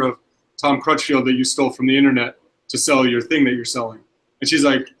picture of Tom Crutchfield that you stole from the internet to sell your thing that you're selling? And she's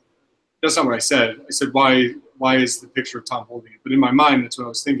like, that's not what I said. I said, why why is the picture of Tom holding it? But in my mind, that's what I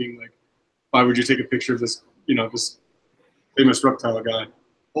was thinking. Like, why would you take a picture of this, this famous reptile guy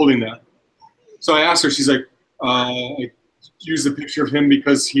holding that? So I asked her. She's like, I used the picture of him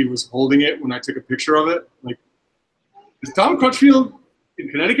because he was holding it when I took a picture of it. Like, is Tom Crutchfield in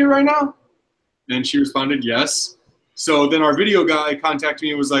Connecticut right now? And she responded, yes. So then our video guy contacted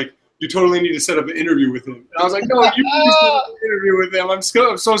me and was like, you totally need to set up an interview with him. And I was like, no, you need to set up an interview with him. I'm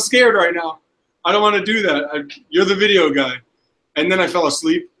so scared right now. I don't want to do that. You're the video guy. And then I fell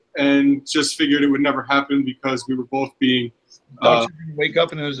asleep and just figured it would never happen because we were both being thought you were gonna wake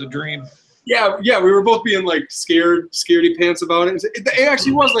up and it was a dream. Yeah, we were both being like scaredy pants about it. It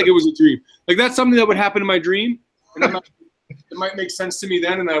actually was like it was a dream. Like that's something that would happen in my dream. And it might make sense to me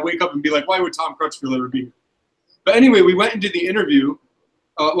then, and then I wake up and be like, why would Tom Crutchfield ever be here? But anyway, we went and did the interview.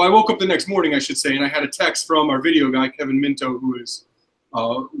 I woke up the next morning, I should say, and I had a text from our video guy, Kevin Minto, who is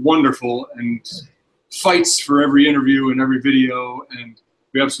wonderful and fights for every interview and every video, and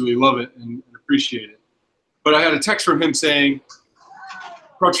we absolutely love it and appreciate it. But I had a text from him saying,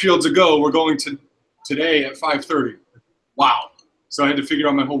 Crutchfield's a go. We're going to today at 5:30. Wow. So I had to figure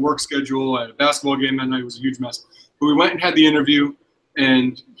out my whole work schedule. I had a basketball game that night. It was a huge mess. But we went and had the interview,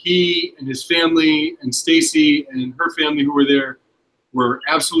 and he and his family and Stacy and her family who were there were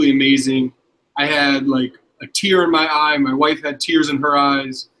absolutely amazing. I had like a tear in my eye. My wife had tears in her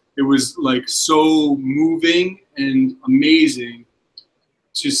eyes. It was like so moving and amazing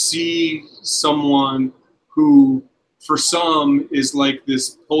to see someone who, for some, is like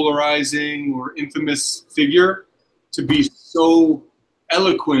this polarizing or infamous figure to be so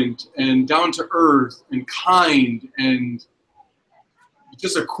eloquent and down to earth and kind and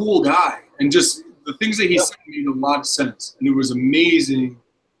just a cool guy. And just the things that he said made a lot of sense. And it was amazing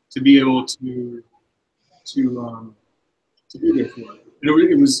to be able to be there for it.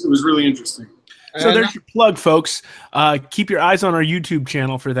 It was really interesting. So there's your plug, folks. Keep your eyes on our YouTube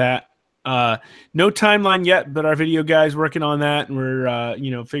channel for that. No timeline yet, but our video guy's working on that, and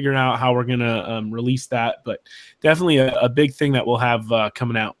we're figuring out how we're gonna release that. But definitely a big thing that we'll have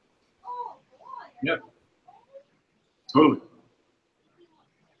coming out. Yeah, totally.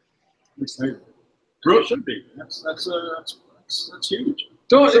 I'm excited. It should be. That's huge.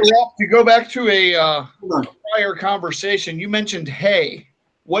 So Ralph, to go back to a prior conversation, you mentioned hay.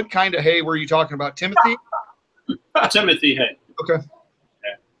 What kind of hay were you talking about? Timothy? Timothy hay. Okay.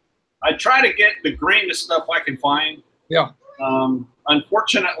 I try to get the greenest stuff I can find. Yeah.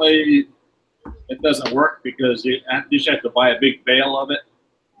 Unfortunately, it doesn't work because you usually have to buy a big bale of it.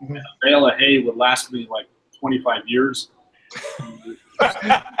 Mm-hmm. A bale of hay would last me like 25 years.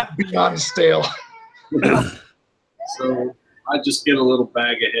 Beyond stale. So I just get a little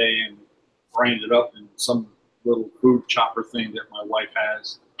bag of hay and grind it up in some little food chopper thing that my wife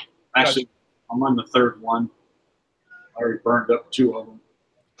has. Actually, I'm on the third one. I already burned up 2 of them.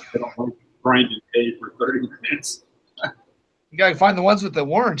 I don't like grinding hay for 30 minutes. You got to find the ones with the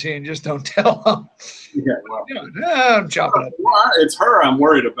warranty and just don't tell them. Yeah, well, I'm chopping it. Well, it's her I'm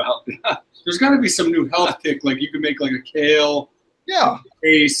worried about. There's got to be some new health kick, like you could make like a kale,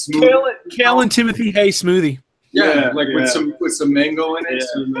 hay smoothie. Kale and Timothy hay smoothie. Yeah, like with some mango in it.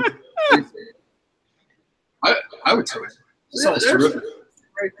 Yeah. I would try it. It sounds terrific.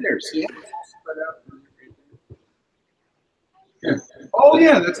 Right there. See? Yeah. Oh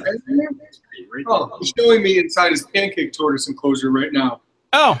yeah, that's right there. Oh, he's showing me inside his pancake tortoise enclosure right now.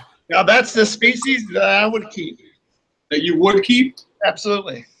 Oh, now that's the species that I would keep. That you would keep?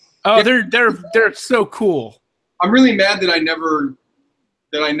 Absolutely. Oh, yeah. They're so cool. I'm really mad that I never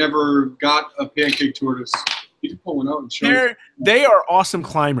got a pancake tortoise. You can pull one out and show me. They are awesome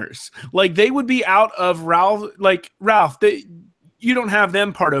climbers. Like they would be out of Ralph. Like Ralph, you don't have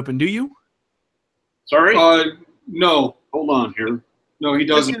them part open, do you? Sorry. No. Hold on here. No, he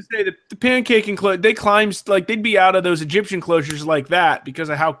doesn't. I was gonna say the pancake enclosure. They climb like they'd be out of those Egyptian closures like that because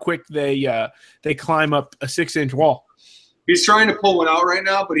of how quick they climb up a 6-inch wall. He's trying to pull one out right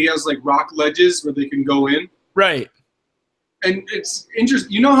now, but he has like rock ledges where they can go in. Right. And it's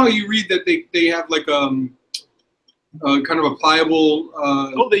interesting. You know how you read that they have like kind of a pliable.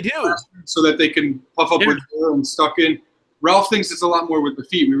 Oh, they do. So that they can puff up with air and stuck in. Ralph thinks it's a lot more with the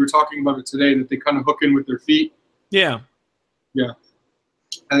feet. We were talking about it today that they kind of hook in with their feet. Yeah. Yeah.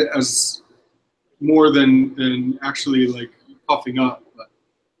 As more than actually like puffing up. But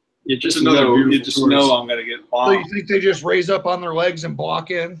you just know I'm gonna get bombed. So you think they just raise up on their legs and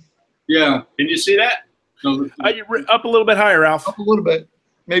block in? Yeah. Can you see that? No, up a little bit higher, Ralph. Up a little bit,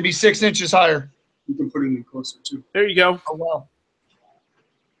 maybe 6 inches higher. You can put it in closer too. There you go. Oh wow.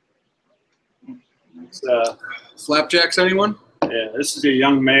 It's, Flapjacks, anyone? yeah, this is a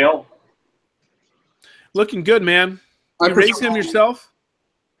young male. Looking good, man. You raise him yourself?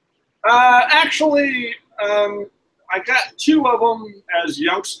 Actually, I got 2 of them as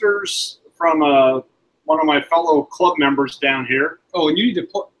youngsters from one of my fellow club members down here. Oh, and you need to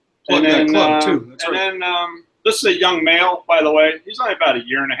plug that club too. That's and right. then this is a young male, by the way. He's only about 1.5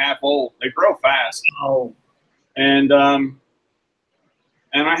 years old. They grow fast. Oh. And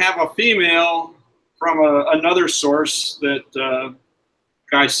I have a female from another source that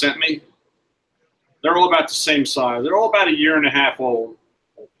guy sent me. They're all about the same size. They're all about 1.5 years old.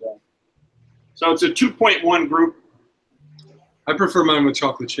 So it's a 2.1 group. I prefer mine with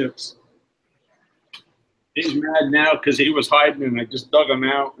chocolate chips. He's mad now because he was hiding and I just dug him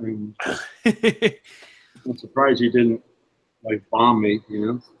out. And I'm surprised he didn't bomb me, you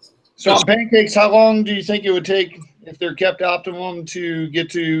know. So on pancakes, how long do you think it would take if they're kept optimum to get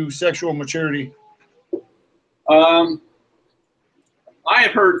to sexual maturity? I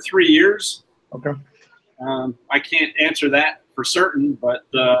have heard 3 years. Okay. I can't answer that for certain, but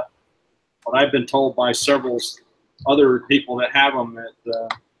I've been told by several other people that have them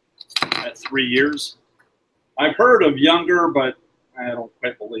at 3 years. I've heard of younger, but I don't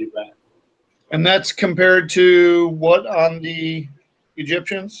quite believe that. And that's compared to what on the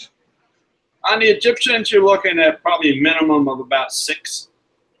Egyptians? On the Egyptians, you're looking at probably a minimum of about 6.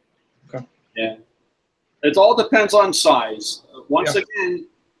 Okay. Yeah. It all depends on size. Once again,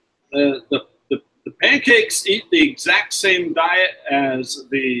 the pancakes eat the exact same diet as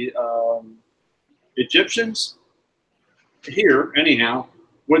the Egyptians here, anyhow,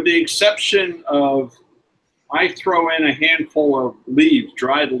 with the exception of I throw in a handful of leaves,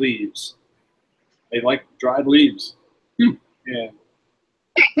 dried leaves. They like dried leaves. Yeah.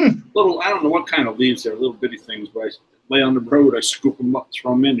 Little, I don't know what kind of leaves they're, little bitty things, but I lay on the road, I scoop them up,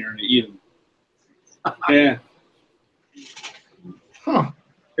 throw them in there, and I eat them. Yeah. Huh.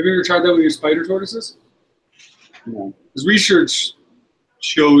 Have you ever tried that with your spider tortoises? No. Because research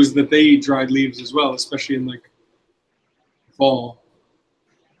shows that they eat dried leaves as well, especially in fall.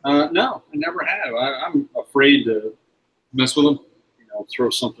 No, I never have. I'm afraid to Mess with them? throw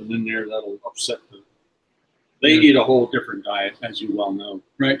something in there that'll upset them. They eat a whole different diet, as you well know.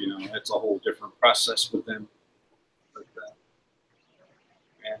 Right. It's a whole different process with them. But,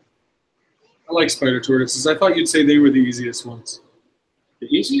 yeah. I like spider tortoises. I thought you'd say they were the easiest ones. The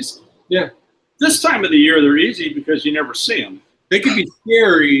easiest? Yeah. This time of the year, they're easy because you never see them. They can be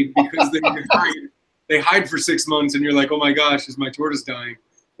scary because they hide for 6 months and you're like, oh my gosh, is my tortoise dying?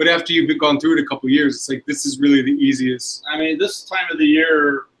 But after you've gone through it a couple of years, it's like, this is really the easiest. I mean, this time of the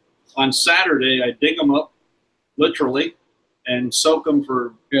year, on Saturday, I dig them up, literally, and soak them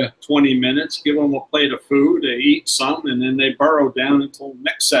for 20 minutes, give them a plate of food, they eat some, and then they burrow down until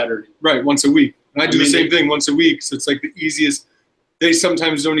next Saturday. Right, once a week. And I do the same thing once a week, so it's like the easiest. They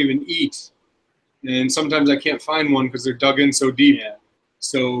sometimes don't even eat, and sometimes I can't find one because they're dug in so deep. Yeah.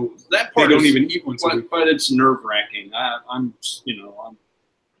 So that part they don't even eat once a week. But it's nerve-wracking. I'm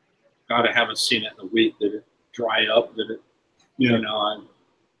God, I haven't seen it in a week. Did it dry up? Did it,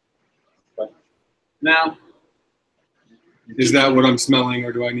 but now. Is that what I'm smelling,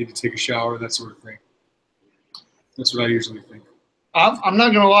 or do I need to take a shower? That sort of thing. That's what I usually think. I'm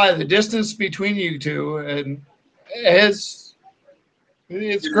not going to lie. The distance between you two and it's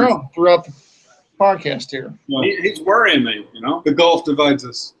grown throughout the podcast here. Yeah. He's worrying me. The gulf divides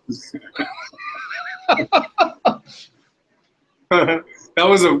us. That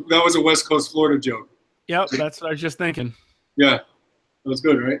was a West Coast Florida joke. Yep, that's what I was just thinking. Yeah, that was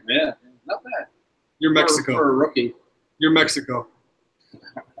good, right? Yeah, not bad. You're Mexico. For a rookie. You're Mexico.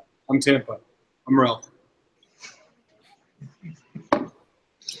 I'm Tampa. I'm Ralph. A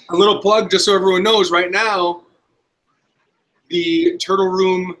little plug, just so everyone knows, right now, the Turtle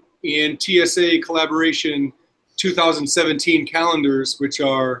Room and TSA collaboration 2017 calendars, which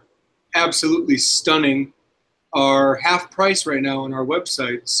are absolutely stunning, are half price right now on our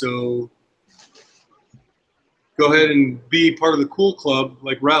website. So go ahead and be part of the cool club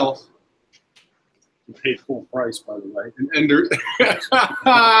like Ralph. Pay full price, by the way. And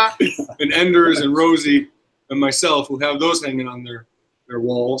Enders and Rosie and myself will have those hanging on their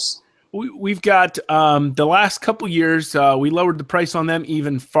walls. We've got the last couple years, we lowered the price on them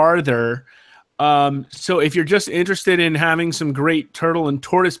even farther. So if you're just interested in having some great turtle and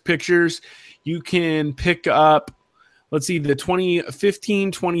tortoise pictures, you can pick up, let's see, the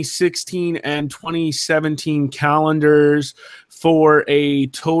 2015, 2016, and 2017 calendars for a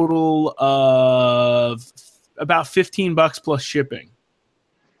total of about $15 plus shipping.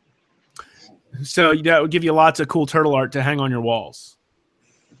 So that would give you lots of cool turtle art to hang on your walls.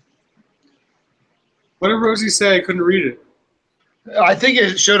 What did Rosie say? I couldn't read it. I think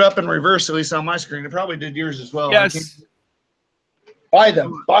it showed up in reverse, at least on my screen. It probably did yours as well. Yes. Buy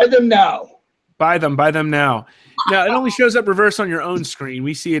them. Buy them now. Buy them. Buy them now. Now, it only shows up reverse on your own screen.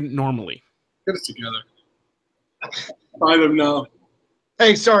 We see it normally. Get it together. Buy them now.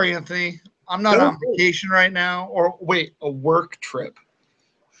 Hey, sorry, Anthony. I'm not on vacation right now. Or wait, a work trip.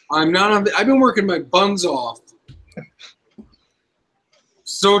 I'm not on. I've been working my buns off.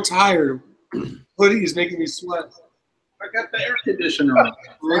 So tired. Hoodie is making me sweat. I got the air conditioner on.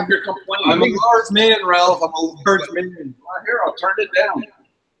 You're complaining. I'm a large man, Ralph. I'm a large man. Here, I'll turn it down.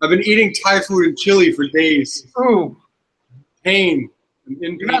 I've been eating Thai food and chili for days. Ooh. Pain.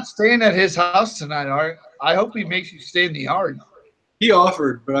 You're not staying at his house tonight, are you? I hope he makes you stay in the yard. He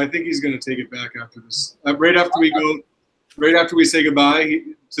offered, but I think he's going to take it back after this. Right after we say goodbye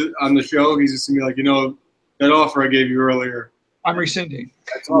on the show, he's just going to be like, that offer I gave you earlier. I'm rescinding.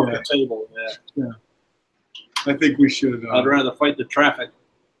 That's off the table. Yeah. I think we should. I'd rather fight the traffic.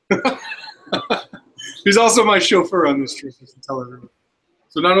 He's also my chauffeur on this trip, just to tell everyone.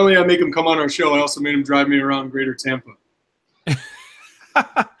 So not only I make him come on our show, I also made him drive me around Greater Tampa.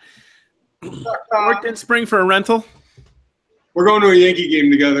 Worked in spring for a rental? We're going to a Yankee game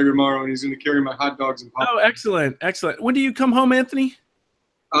together tomorrow, and he's going to carry my hot dogs and popcorn. Oh, excellent, excellent. When do you come home, Anthony?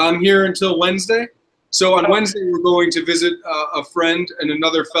 I'm here until Wednesday. So on Wednesday, we're going to visit a friend and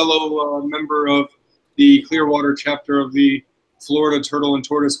another fellow member of the Clearwater chapter of the Florida Turtle and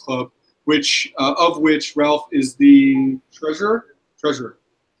Tortoise Club, of which Ralph is the treasurer.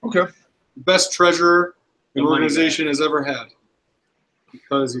 Okay. Best treasurer an organization has ever had,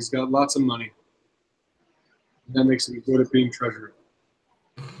 because he's got lots of money. That makes him good at being treasurer.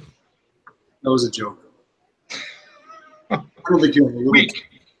 That was a joke. I don't think you have a week.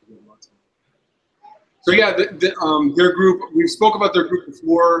 So yeah, their group. We spoke about their group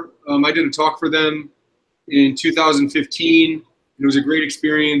before. I did a talk for them in 2015. It was a great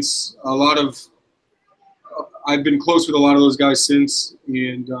experience. I've been close with a lot of those guys since,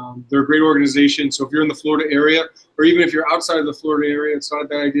 and they're a great organization. So if you're in the Florida area, or even if you're outside of the Florida area, it's not a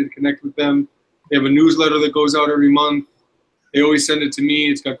bad idea to connect with them. They have a newsletter that goes out every month. They always send it to me.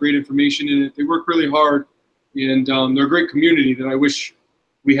 It's got great information in it. They work really hard, and they're a great community that I wish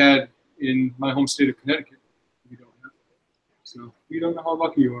we had in my home state of Connecticut. We don't have. So you don't know how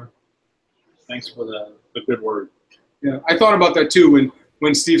lucky you are. Thanks for the good word. Yeah, I thought about that too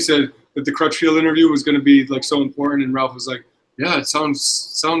when Steve said that the Crutchfield interview was going to be like so important, and Ralph was like, "Yeah, it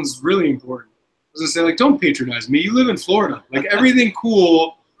sounds really important." I was going to say, like, don't patronize me. You live in Florida. Like, everything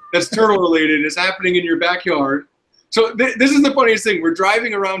cool that's turtle related is happening in your backyard. So this is the funniest thing. We're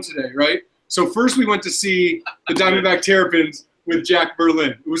driving around today, right? So first we went to see the Diamondback Terrapins with Jack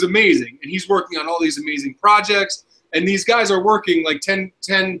Berlin. It was amazing, and he's working on all these amazing projects. And these guys are working like 10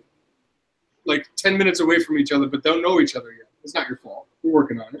 minutes away from each other, but don't know each other yet. It's not your fault. We're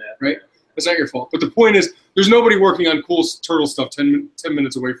working on it, right? It's not your fault. But the point is, there's nobody working on cool turtle stuff 10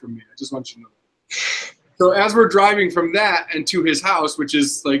 minutes away from me. I just want you to know that. So as we're driving from that and to his house, which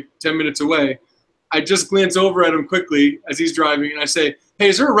is like 10 minutes away, I just glance over at him quickly as he's driving, and I say, "Hey,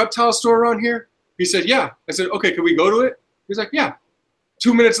 is there a reptile store around here?" He said, "Yeah." I said, "Okay, can we go to it?" He's like, "Yeah."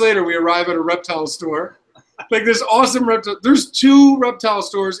 2 minutes later, we arrive at a reptile store. Like this awesome reptile. There's 2 reptile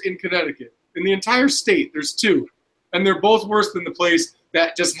stores in Connecticut. In the entire state, there's 2. And they're both worse than the place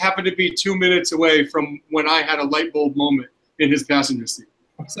that just happened to be 2 minutes away from when I had a light bulb moment in his passenger seat.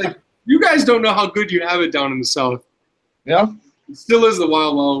 It's like, you guys don't know how good you have it down in the South. Yeah. It still is the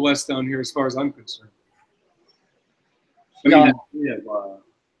wild, wild west down here as far as I'm concerned. There's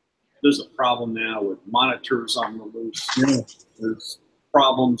a problem now with monitors on the loose. Yeah. There's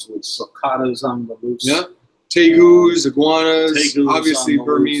problems with cicadas on the loose. Yeah. Tegus, iguanas, Tegus obviously on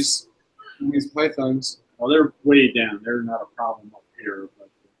the Burmese pythons. Well, they're way down. They're not a problem up here, but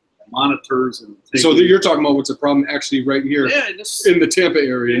the monitors and so you're talking about what's a problem actually right here in the Tampa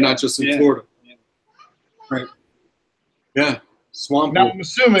area, not just in Florida. Yeah. Right. Yeah. Swamp. Now, I'm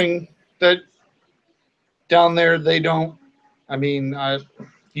assuming that down there they don't,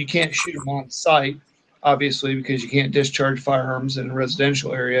 you can't shoot them on site, obviously, because you can't discharge firearms in a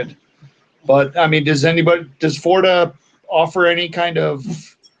residential area. But, does Florida offer any kind of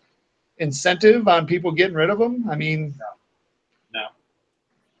incentive on people getting rid of them?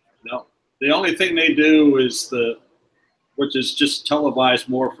 No. The only thing they do is which is just televised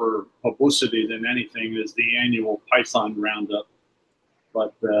more for publicity than anything, is the annual Python Roundup,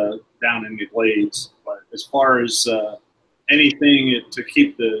 but down in the glades. But as far as anything to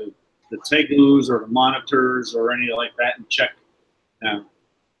keep the tegus or the monitors or any like that in check, no.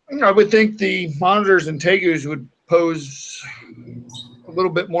 I would think the monitors and tegus would pose a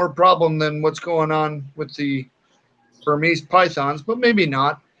little bit more problem than what's going on with the Burmese pythons, but maybe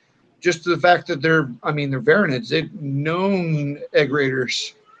not. Just the fact that they're varanids. They're known egg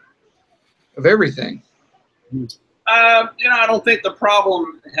raiders of everything. I don't think the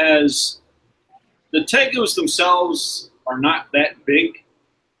problem has the tegus themselves are not that big.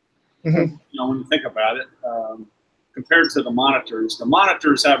 Mm-hmm. When you think about it, compared to the monitors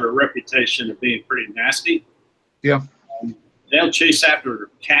have a reputation of being pretty nasty. Yeah, they'll chase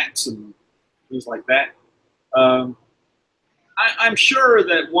after cats and things like that. I'm sure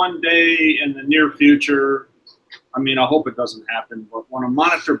that one day in the near future, I hope it doesn't happen, but when a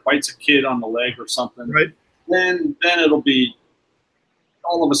monitor bites a kid on the leg or something, right, then it'll be,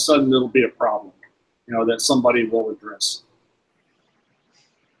 all of a sudden it'll be a problem, that somebody will address.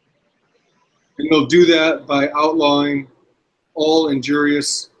 And they'll do that by outlawing all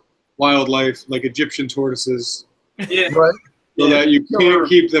injurious wildlife like Egyptian tortoises. Yeah. Right. So that you can't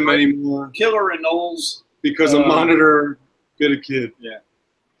keep them anymore. Killer anoles. Because a monitor bit a kid. Yeah.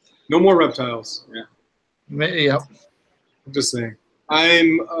 No more reptiles. Yeah. Yep. I'm just saying.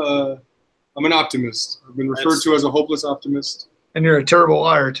 I'm an optimist. I've been referred to as a hopeless optimist. And you're a terrible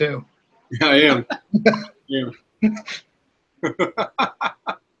liar too. Yeah, I am. Yeah.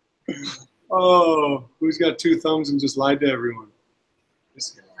 Oh, who's got two thumbs and just lied to everyone?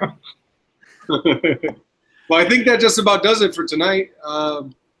 This guy. Well, I think that just about does it for tonight.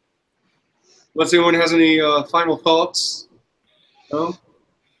 Unless anyone has any final thoughts. No?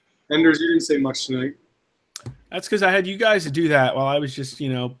 Enders, you didn't say much tonight. That's because I had you guys to do that while I was just,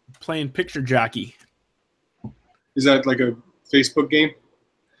 playing picture jockey. Is that like a Facebook game?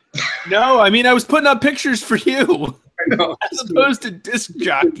 No, I was putting up pictures for you. I know. As opposed to disc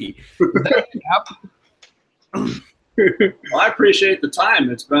jockey. Well, I appreciate the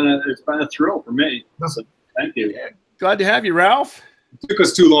time. It's been a thrill for me. So thank you. Yeah, glad to have you, Ralph. It took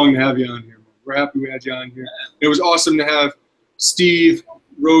us too long to have you on here. We're happy we had you on here. It was awesome to have Steve,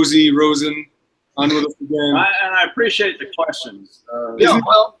 Rosen on with us again. I appreciate the questions. Yeah,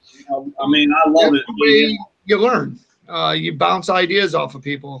 well, I love it. The way you learn. You bounce ideas off of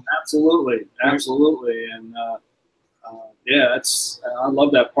people. Absolutely, and I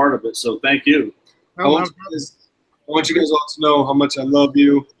love that part of it. So thank you. I want you guys all to know how much I love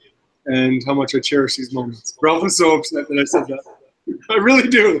you and how much I cherish these moments. Ralph is so upset that I said that. I really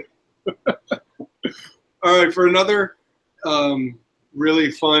do. All right, for another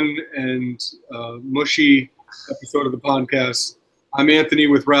really fun and mushy episode of the podcast, I'm Anthony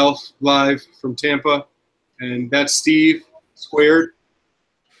with Ralph live from Tampa, and that's Steve squared.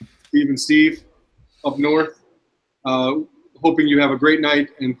 Steve and Steve up north. Hoping you have a great night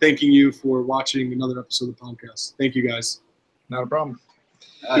and thanking you for watching another episode of the podcast. Thank you, guys. Not a problem.